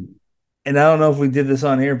 And I don't know if we did this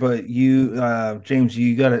on air, but you, James,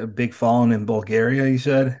 you got a big following in Bulgaria, you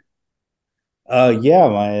said?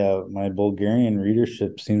 Yeah, my Bulgarian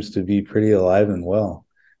readership seems to be pretty alive and well.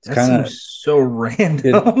 That seems so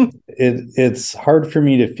random. It's hard for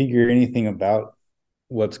me to figure anything about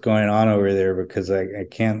what's going on over there because I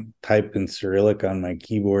can't type in Cyrillic on my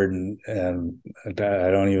keyboard, and I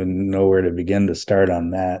don't even know where to begin to start on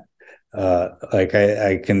that.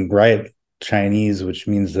 I can write Chinese, which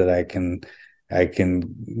means that I can I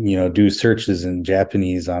can, do searches in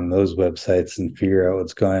Japanese on those websites and figure out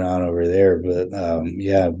what's going on over there. But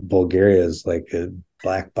yeah, Bulgaria is like a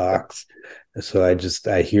black box. So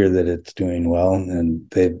I hear that it's doing well, and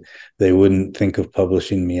they wouldn't think of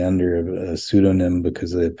publishing me under a pseudonym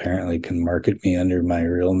because they apparently can market me under my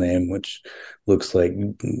real name, which looks like,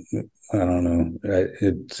 I don't know,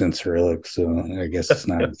 it's in Cyrillic, so I guess it's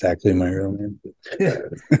not exactly my real name. You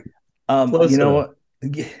Close know enough.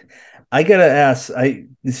 what? I gotta ask.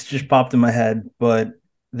 This just popped in my head, but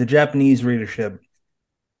the Japanese readership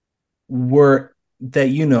were that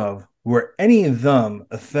you know of, were any of them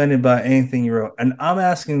offended by anything you wrote? And I'm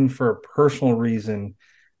asking for a personal reason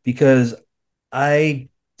because I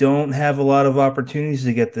don't have a lot of opportunities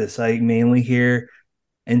to get this. I mainly hear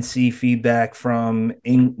and see feedback from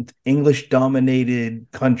English dominated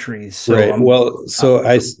countries. So Right. Well, so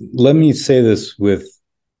let me say this with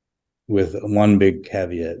one big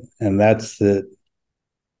caveat, and that's that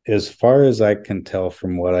as far as I can tell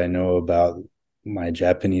from what I know about my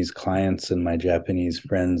Japanese clients and my Japanese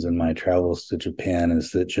friends and my travels to Japan,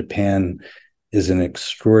 is that Japan is an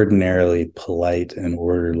extraordinarily polite and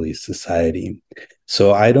orderly society.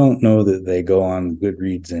 So I don't know that they go on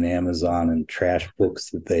Goodreads and Amazon and trash books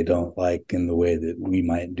that they don't like in the way that we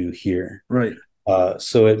might do here. right.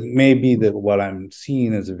 So it may be that what I'm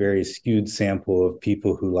seeing is a very skewed sample of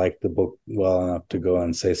people who like the book well enough to go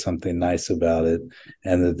and say something nice about it,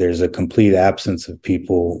 and that there's a complete absence of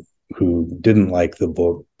people who didn't like the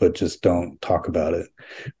book but just don't talk about it.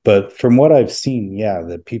 But from what I've seen, yeah,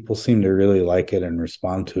 that people seem to really like it and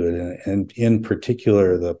respond to it, and in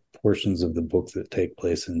particular the portions of the book that take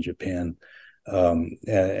place in Japan,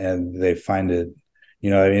 and they find it,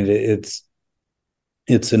 I mean,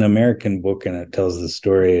 it's an American book, and it tells the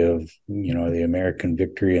story of, the American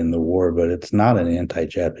victory in the war, but it's not an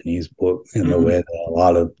anti-Japanese book in the way that a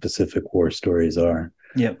lot of Pacific War stories are.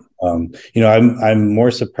 Yep. I'm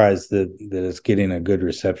more surprised that it's getting a good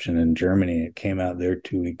reception in Germany. It came out there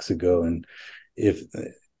 2 weeks ago, and if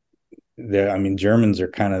I mean, Germans are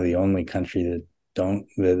kind of the only country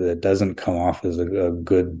that doesn't come off as a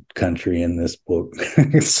good country in this book.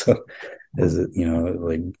 So, is it,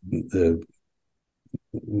 like the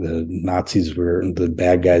Nazis were the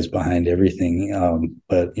bad guys behind everything.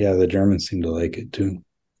 But yeah, the Germans seem to like it too.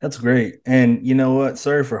 That's great. And you know what?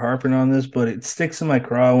 Sorry for harping on this, but it sticks in my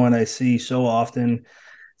craw when I see so often.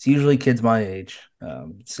 It's usually kids my age.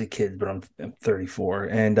 Say kids, but I'm 34.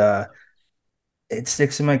 And it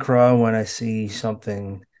sticks in my craw when I see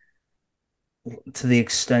something to the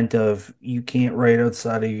extent of you can't write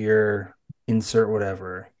outside of your insert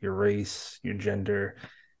whatever, your race, your gender.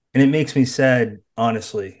 And it makes me sad,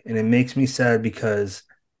 honestly. And it makes me sad because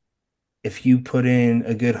if you put in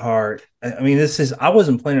a good heart, I mean, I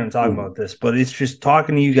wasn't planning on talking about this, but it's just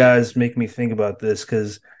talking to you guys make me think about this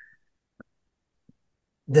because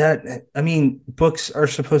I mean, books are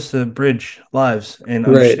supposed to bridge lives and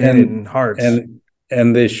Right. understanding hearts.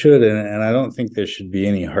 And they should, and I don't think there should be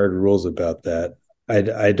any hard rules about that.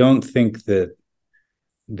 I don't think that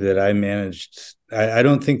I managed. I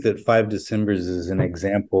don't think that Five Decembers is an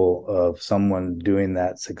example of someone doing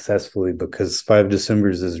that successfully, because Five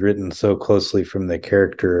Decembers is written so closely from the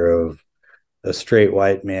character of a straight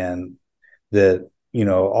white man that,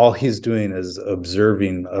 all he's doing is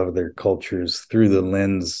observing other cultures through the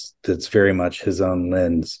lens that's very much his own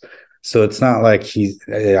lens. So it's not like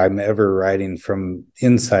I'm ever writing from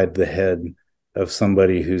inside the head of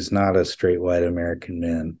somebody who's not a straight white American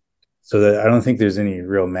man. So that I don't think there's any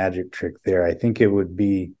real magic trick there. I think it would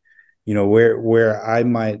be, where I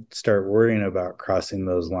might start worrying about crossing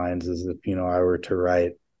those lines is if, I were to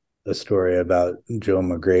write a story about Joe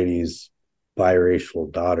McGrady's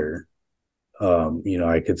biracial daughter.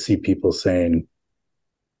 I could see people saying,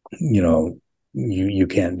 you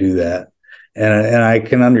can't do that. And I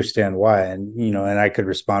can understand why. And I could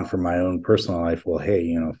respond from my own personal life. Well,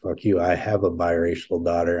 hey, fuck you. I have a biracial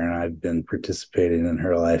daughter, and I've been participating in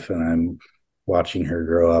her life, and I'm watching her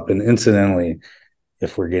grow up. And incidentally,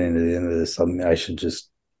 if we're getting to the end of this, I should just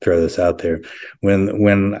throw this out there.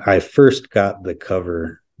 When I first got the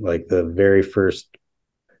cover, like the very first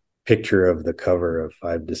picture of the cover of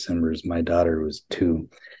Five Decembers, my daughter was 2.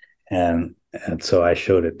 And so I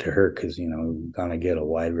showed it to her because, gonna get a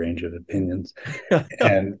wide range of opinions.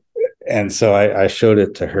 and so I showed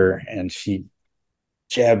it to her, and she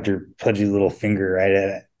jabbed her pudgy little finger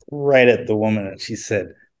right at the woman, and she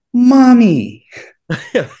said, "Mommy."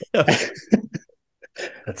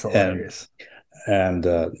 That's hilarious. And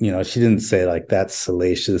she didn't say like that's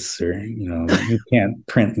salacious, or you can't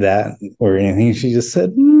print that or anything. She just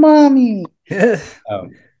said, "Mommy."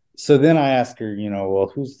 so then I asked her,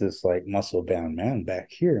 well, who's this like muscle bound man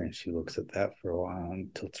back here? And she looks at that for a while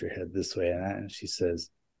and tilts her head this way and that. And she says,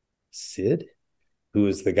 Sid, who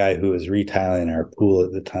was the guy who was retiling our pool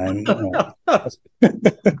at the time.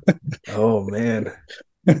 Oh man.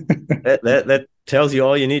 That tells you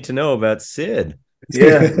all you need to know about Sid.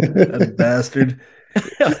 Yeah, that bastard.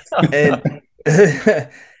 And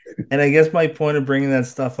and I guess my point of bringing that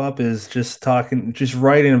stuff up is just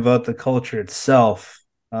writing about the culture itself.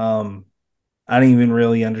 I didn't even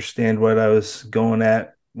really understand what I was going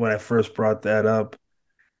at when I first brought that up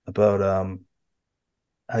about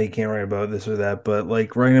how you can't write about this or that, but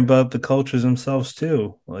like writing about the cultures themselves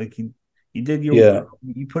too. Like you did Yeah.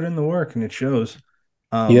 you put in the work and it shows.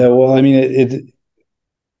 Yeah. Well, I mean,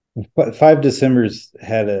 5 Decembers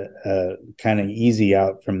had a kind of easy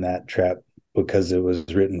out from that trap because it was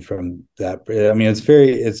written from that. I mean, it's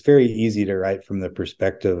very easy to write from the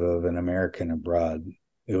perspective of an American abroad.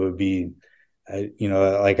 It would be,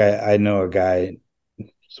 like I know a guy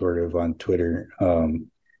sort of on Twitter,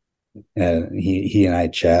 and he and I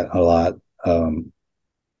chat a lot.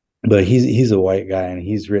 But he's a white guy and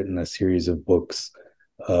he's written a series of books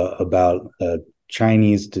about a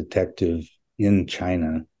Chinese detective in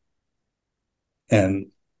China,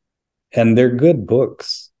 and they're good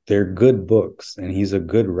books. They're good books, and he's a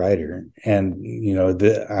good writer. And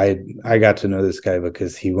I got to know this guy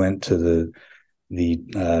because he went to the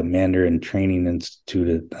Mandarin Training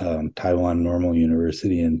Institute at Taiwan Normal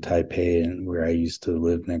University in Taipei, and where I used to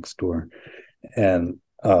live next door. And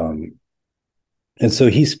so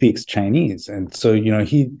he speaks Chinese, and so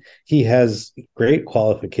he has great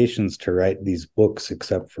qualifications to write these books,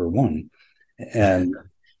 except for one, and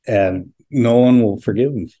no one will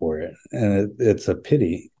forgive him for it, and it's a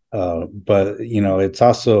pity. But it's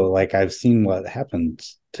also like I've seen what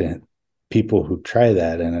happens to people who try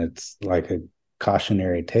that, and it's like a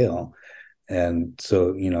cautionary tale. And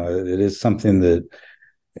so it is something that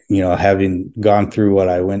having gone through what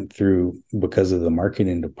I went through because of the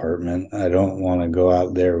marketing department, I don't want to go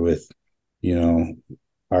out there with,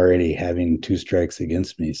 already having 2 strikes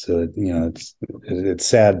against me. So, it's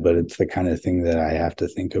sad, but it's the kind of thing that I have to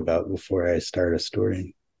think about before I start a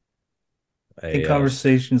story. I think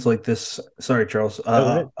conversations like this. Sorry, Charles.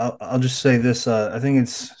 I'll just say this. I think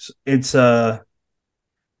it's if I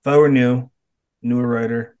were newer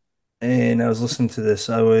writer, and I was listening to this,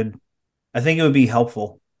 I think it would be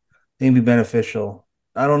helpful. I think it'd be beneficial.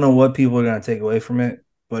 I don't know what people are going to take away from it,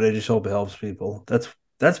 but I just hope it helps people.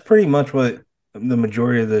 That's pretty much what the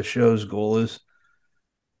majority of the show's goal is,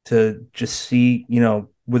 to just see,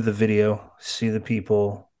 with the video, see the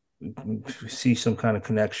people, see some kind of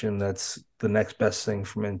connection. That's the next best thing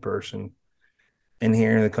from in person, and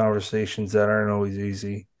hearing the conversations that aren't always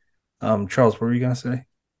easy. Charles, what were you going to say?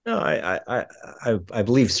 No, I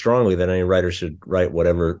believe strongly that any writer should write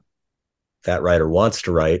whatever that writer wants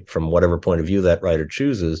to write from whatever point of view that writer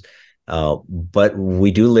chooses. But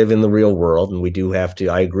we do live in the real world, and we do have to.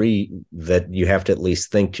 I agree that you have to at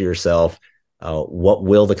least think to yourself, what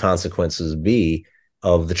will the consequences be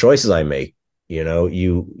of the choices I make?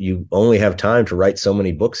 You only have time to write so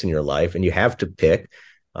many books in your life, and you have to pick.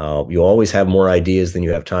 You always have more ideas than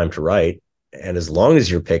you have time to write. And as long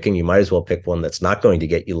as you're picking, you might as well pick one that's not going to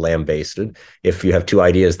get you lambasted if you have 2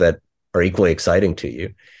 ideas that are equally exciting to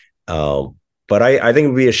you. But I think it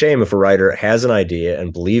would be a shame if a writer has an idea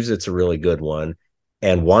and believes it's a really good one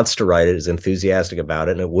and wants to write it, is enthusiastic about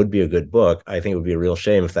it, and it would be a good book. I think it would be a real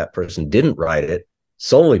shame if that person didn't write it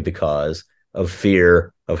solely because of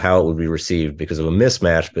fear of how it would be received, because of a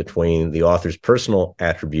mismatch between the author's personal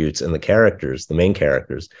attributes and the characters, the main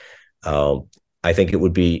characters. I think it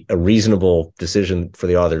would be a reasonable decision for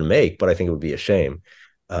the author to make, but I think it would be a shame.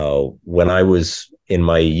 When I was in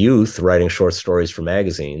my youth writing short stories for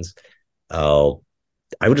magazines, I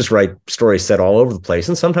would just write stories set all over the place,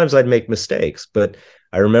 and sometimes I'd make mistakes. But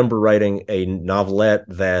I remember writing a novelette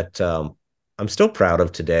that I'm still proud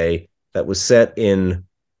of today, that was set in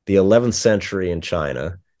the 11th century in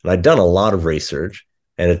China. And I'd done a lot of research,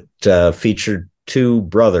 and it featured 2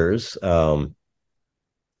 brothers, and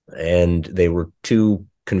they were 2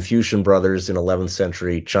 Confucian brothers in 11th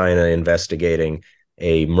century China investigating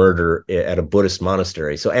a murder at a Buddhist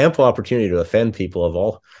monastery. So ample opportunity to offend people of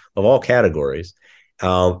all categories.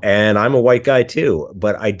 And I'm a white guy too,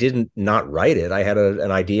 but I didn't not write it. I had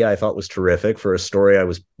an idea I thought was terrific for a story I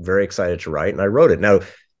was very excited to write, and I wrote it. Now,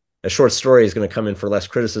 a short story is going to come in for less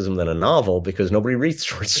criticism than a novel because nobody reads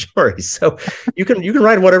short stories. So you can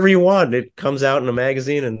write whatever you want. It comes out in a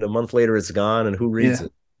magazine, and a month later it's gone, and who reads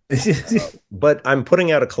it? But I'm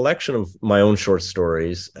putting out a collection of my own short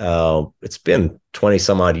stories. It's been 20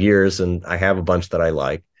 some odd years, and I have a bunch that I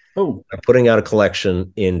like. Oh, I'm putting out a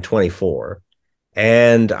collection in 24,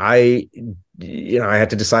 and I had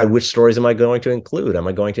to decide which stories am I going to include. Am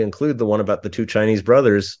I going to include the one about the two Chinese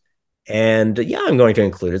brothers? And yeah, I'm going to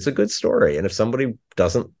include it. It's a good story, and if somebody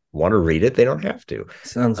doesn't want to read it, they don't have to.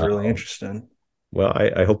 sounds really interesting. Well,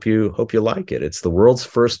 I hope you like it. It's the world's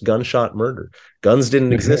first gunshot murder. Guns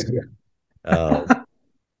didn't exist yet,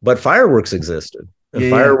 but fireworks existed, and Yeah.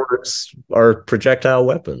 fireworks are projectile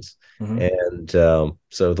weapons. Mhm. And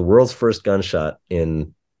so the world's first gunshot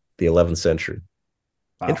in the 11th century.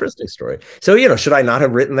 Wow. Interesting story. So, should I not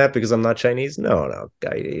have written that because I'm not Chinese? No.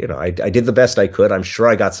 I did the best I could. I'm sure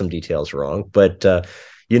I got some details wrong, but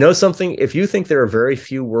something, if you think there are very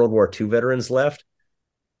few World War II veterans left,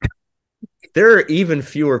 there are even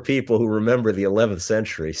fewer people who remember the 11th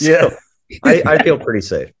century. So Yeah. I feel pretty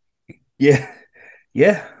safe. Yeah.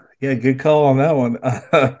 Yeah. Yeah. Good call on that one.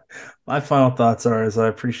 My final thoughts are, I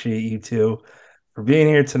appreciate you two for being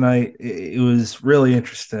here tonight. It was really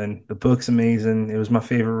interesting. The book's amazing. It was my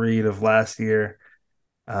favorite read of last year.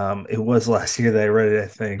 It was last year that I read it, I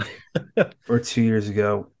think, or 2 years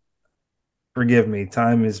ago. Forgive me.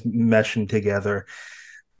 Time is meshing together.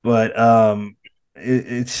 But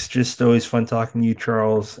it's just always fun talking to you,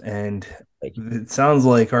 Charles. And it sounds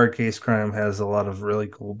like Hard Case Crime has a lot of really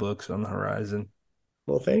cool books on the horizon.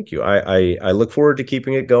 Well, thank you. I look forward to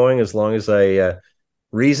keeping it going as long as I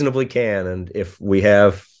reasonably can. And if we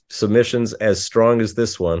have submissions as strong as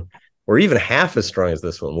this one, or even half as strong as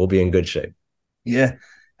this one, we'll be in good shape. Yeah.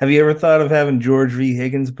 Have you ever thought of having George V.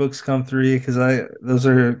 Higgins books come through? Because those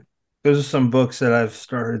are some books that I've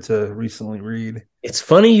started to recently read. It's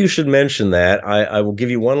funny you should mention that. I will give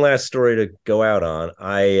you one last story to go out on.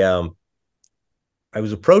 I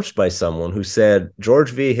was approached by someone who said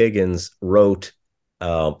George V. Higgins wrote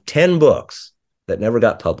 10 books that never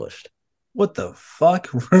got published. What the fuck?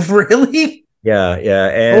 Really? Yeah.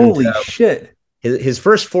 And holy shit. His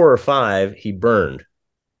first 4 or 5 he burned.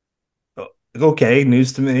 Okay,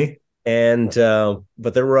 news to me. And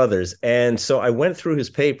but there were others, and so I went through his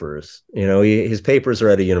papers. His papers are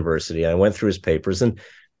at a university. I went through his papers, and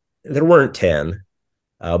there weren't 10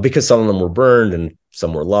 because some of them were burned and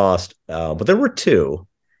some were lost, but there were 2,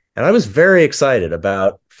 and I was very excited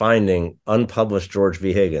about finding unpublished George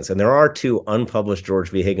V. Higgins, and there are 2 unpublished George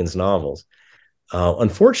V. Higgins novels.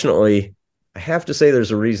 Unfortunately, I have to say there's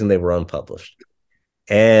a reason they were unpublished,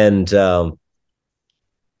 and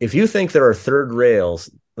if you think there are third rails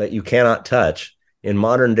that you cannot touch in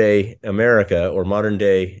modern day America or modern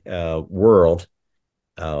day world,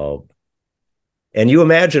 and you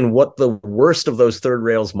imagine what the worst of those third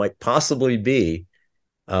rails might possibly be,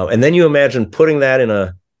 and then you imagine putting that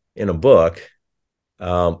in a book,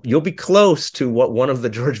 you'll be close to what one of the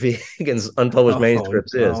George V. Higgins unpublished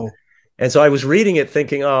manuscripts is. And so I was reading it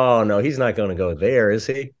thinking, oh no, he's not going to go there, is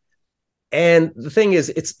he? And the thing is,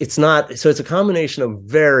 it's not. So it's a combination of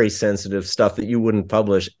very sensitive stuff that you wouldn't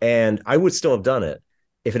publish, and I would still have done it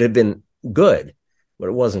if it had been good, but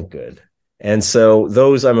it wasn't good. And so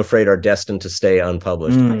those, I'm afraid, are destined to stay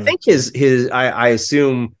unpublished. I think I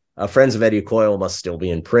assume Friends of Eddie Coyle must still be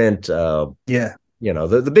in print. Yeah,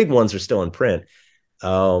 the big ones are still in print.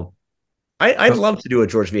 I'd love to do a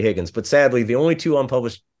George V. Higgins, but sadly, the only 2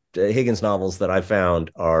 unpublished Higgins novels that I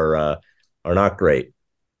found are not great.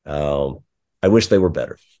 I wish they were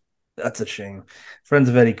better. That's a shame. Friends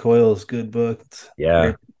of Eddie Coyle is a good book.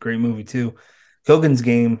 Yeah. Great movie too. Kogan's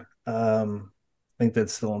Game. I think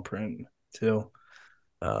that's still in print too.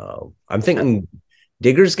 I'm thinking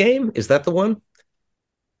Digger's Game. Is that the one?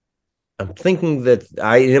 I'm thinking that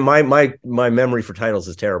my memory for titles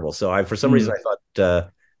is terrible. So for some reason I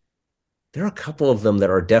thought there are a couple of them that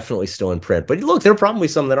are definitely still in print. But look, there are probably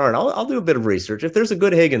some that aren't. I'll do a bit of research. If there's a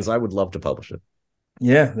good Higgins, I would love to publish it.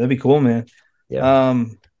 Yeah, that'd be cool, man. Yeah.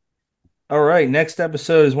 All right. Next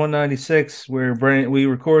episode is 196, where we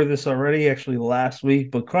recorded this already, actually last week,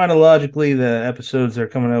 but chronologically, the episodes are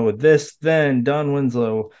coming out with this. Then Don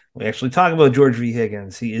Winslow. We actually talk about George V.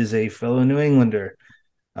 Higgins. He is a fellow New Englander.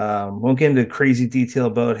 Won't get into crazy detail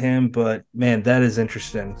about him, but man, that is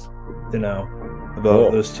interesting to know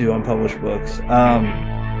about those 2 unpublished books.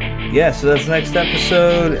 Yeah, so that's the next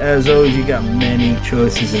episode. As always, you got many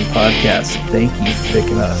choices in podcasts. Thank you for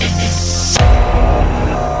picking us.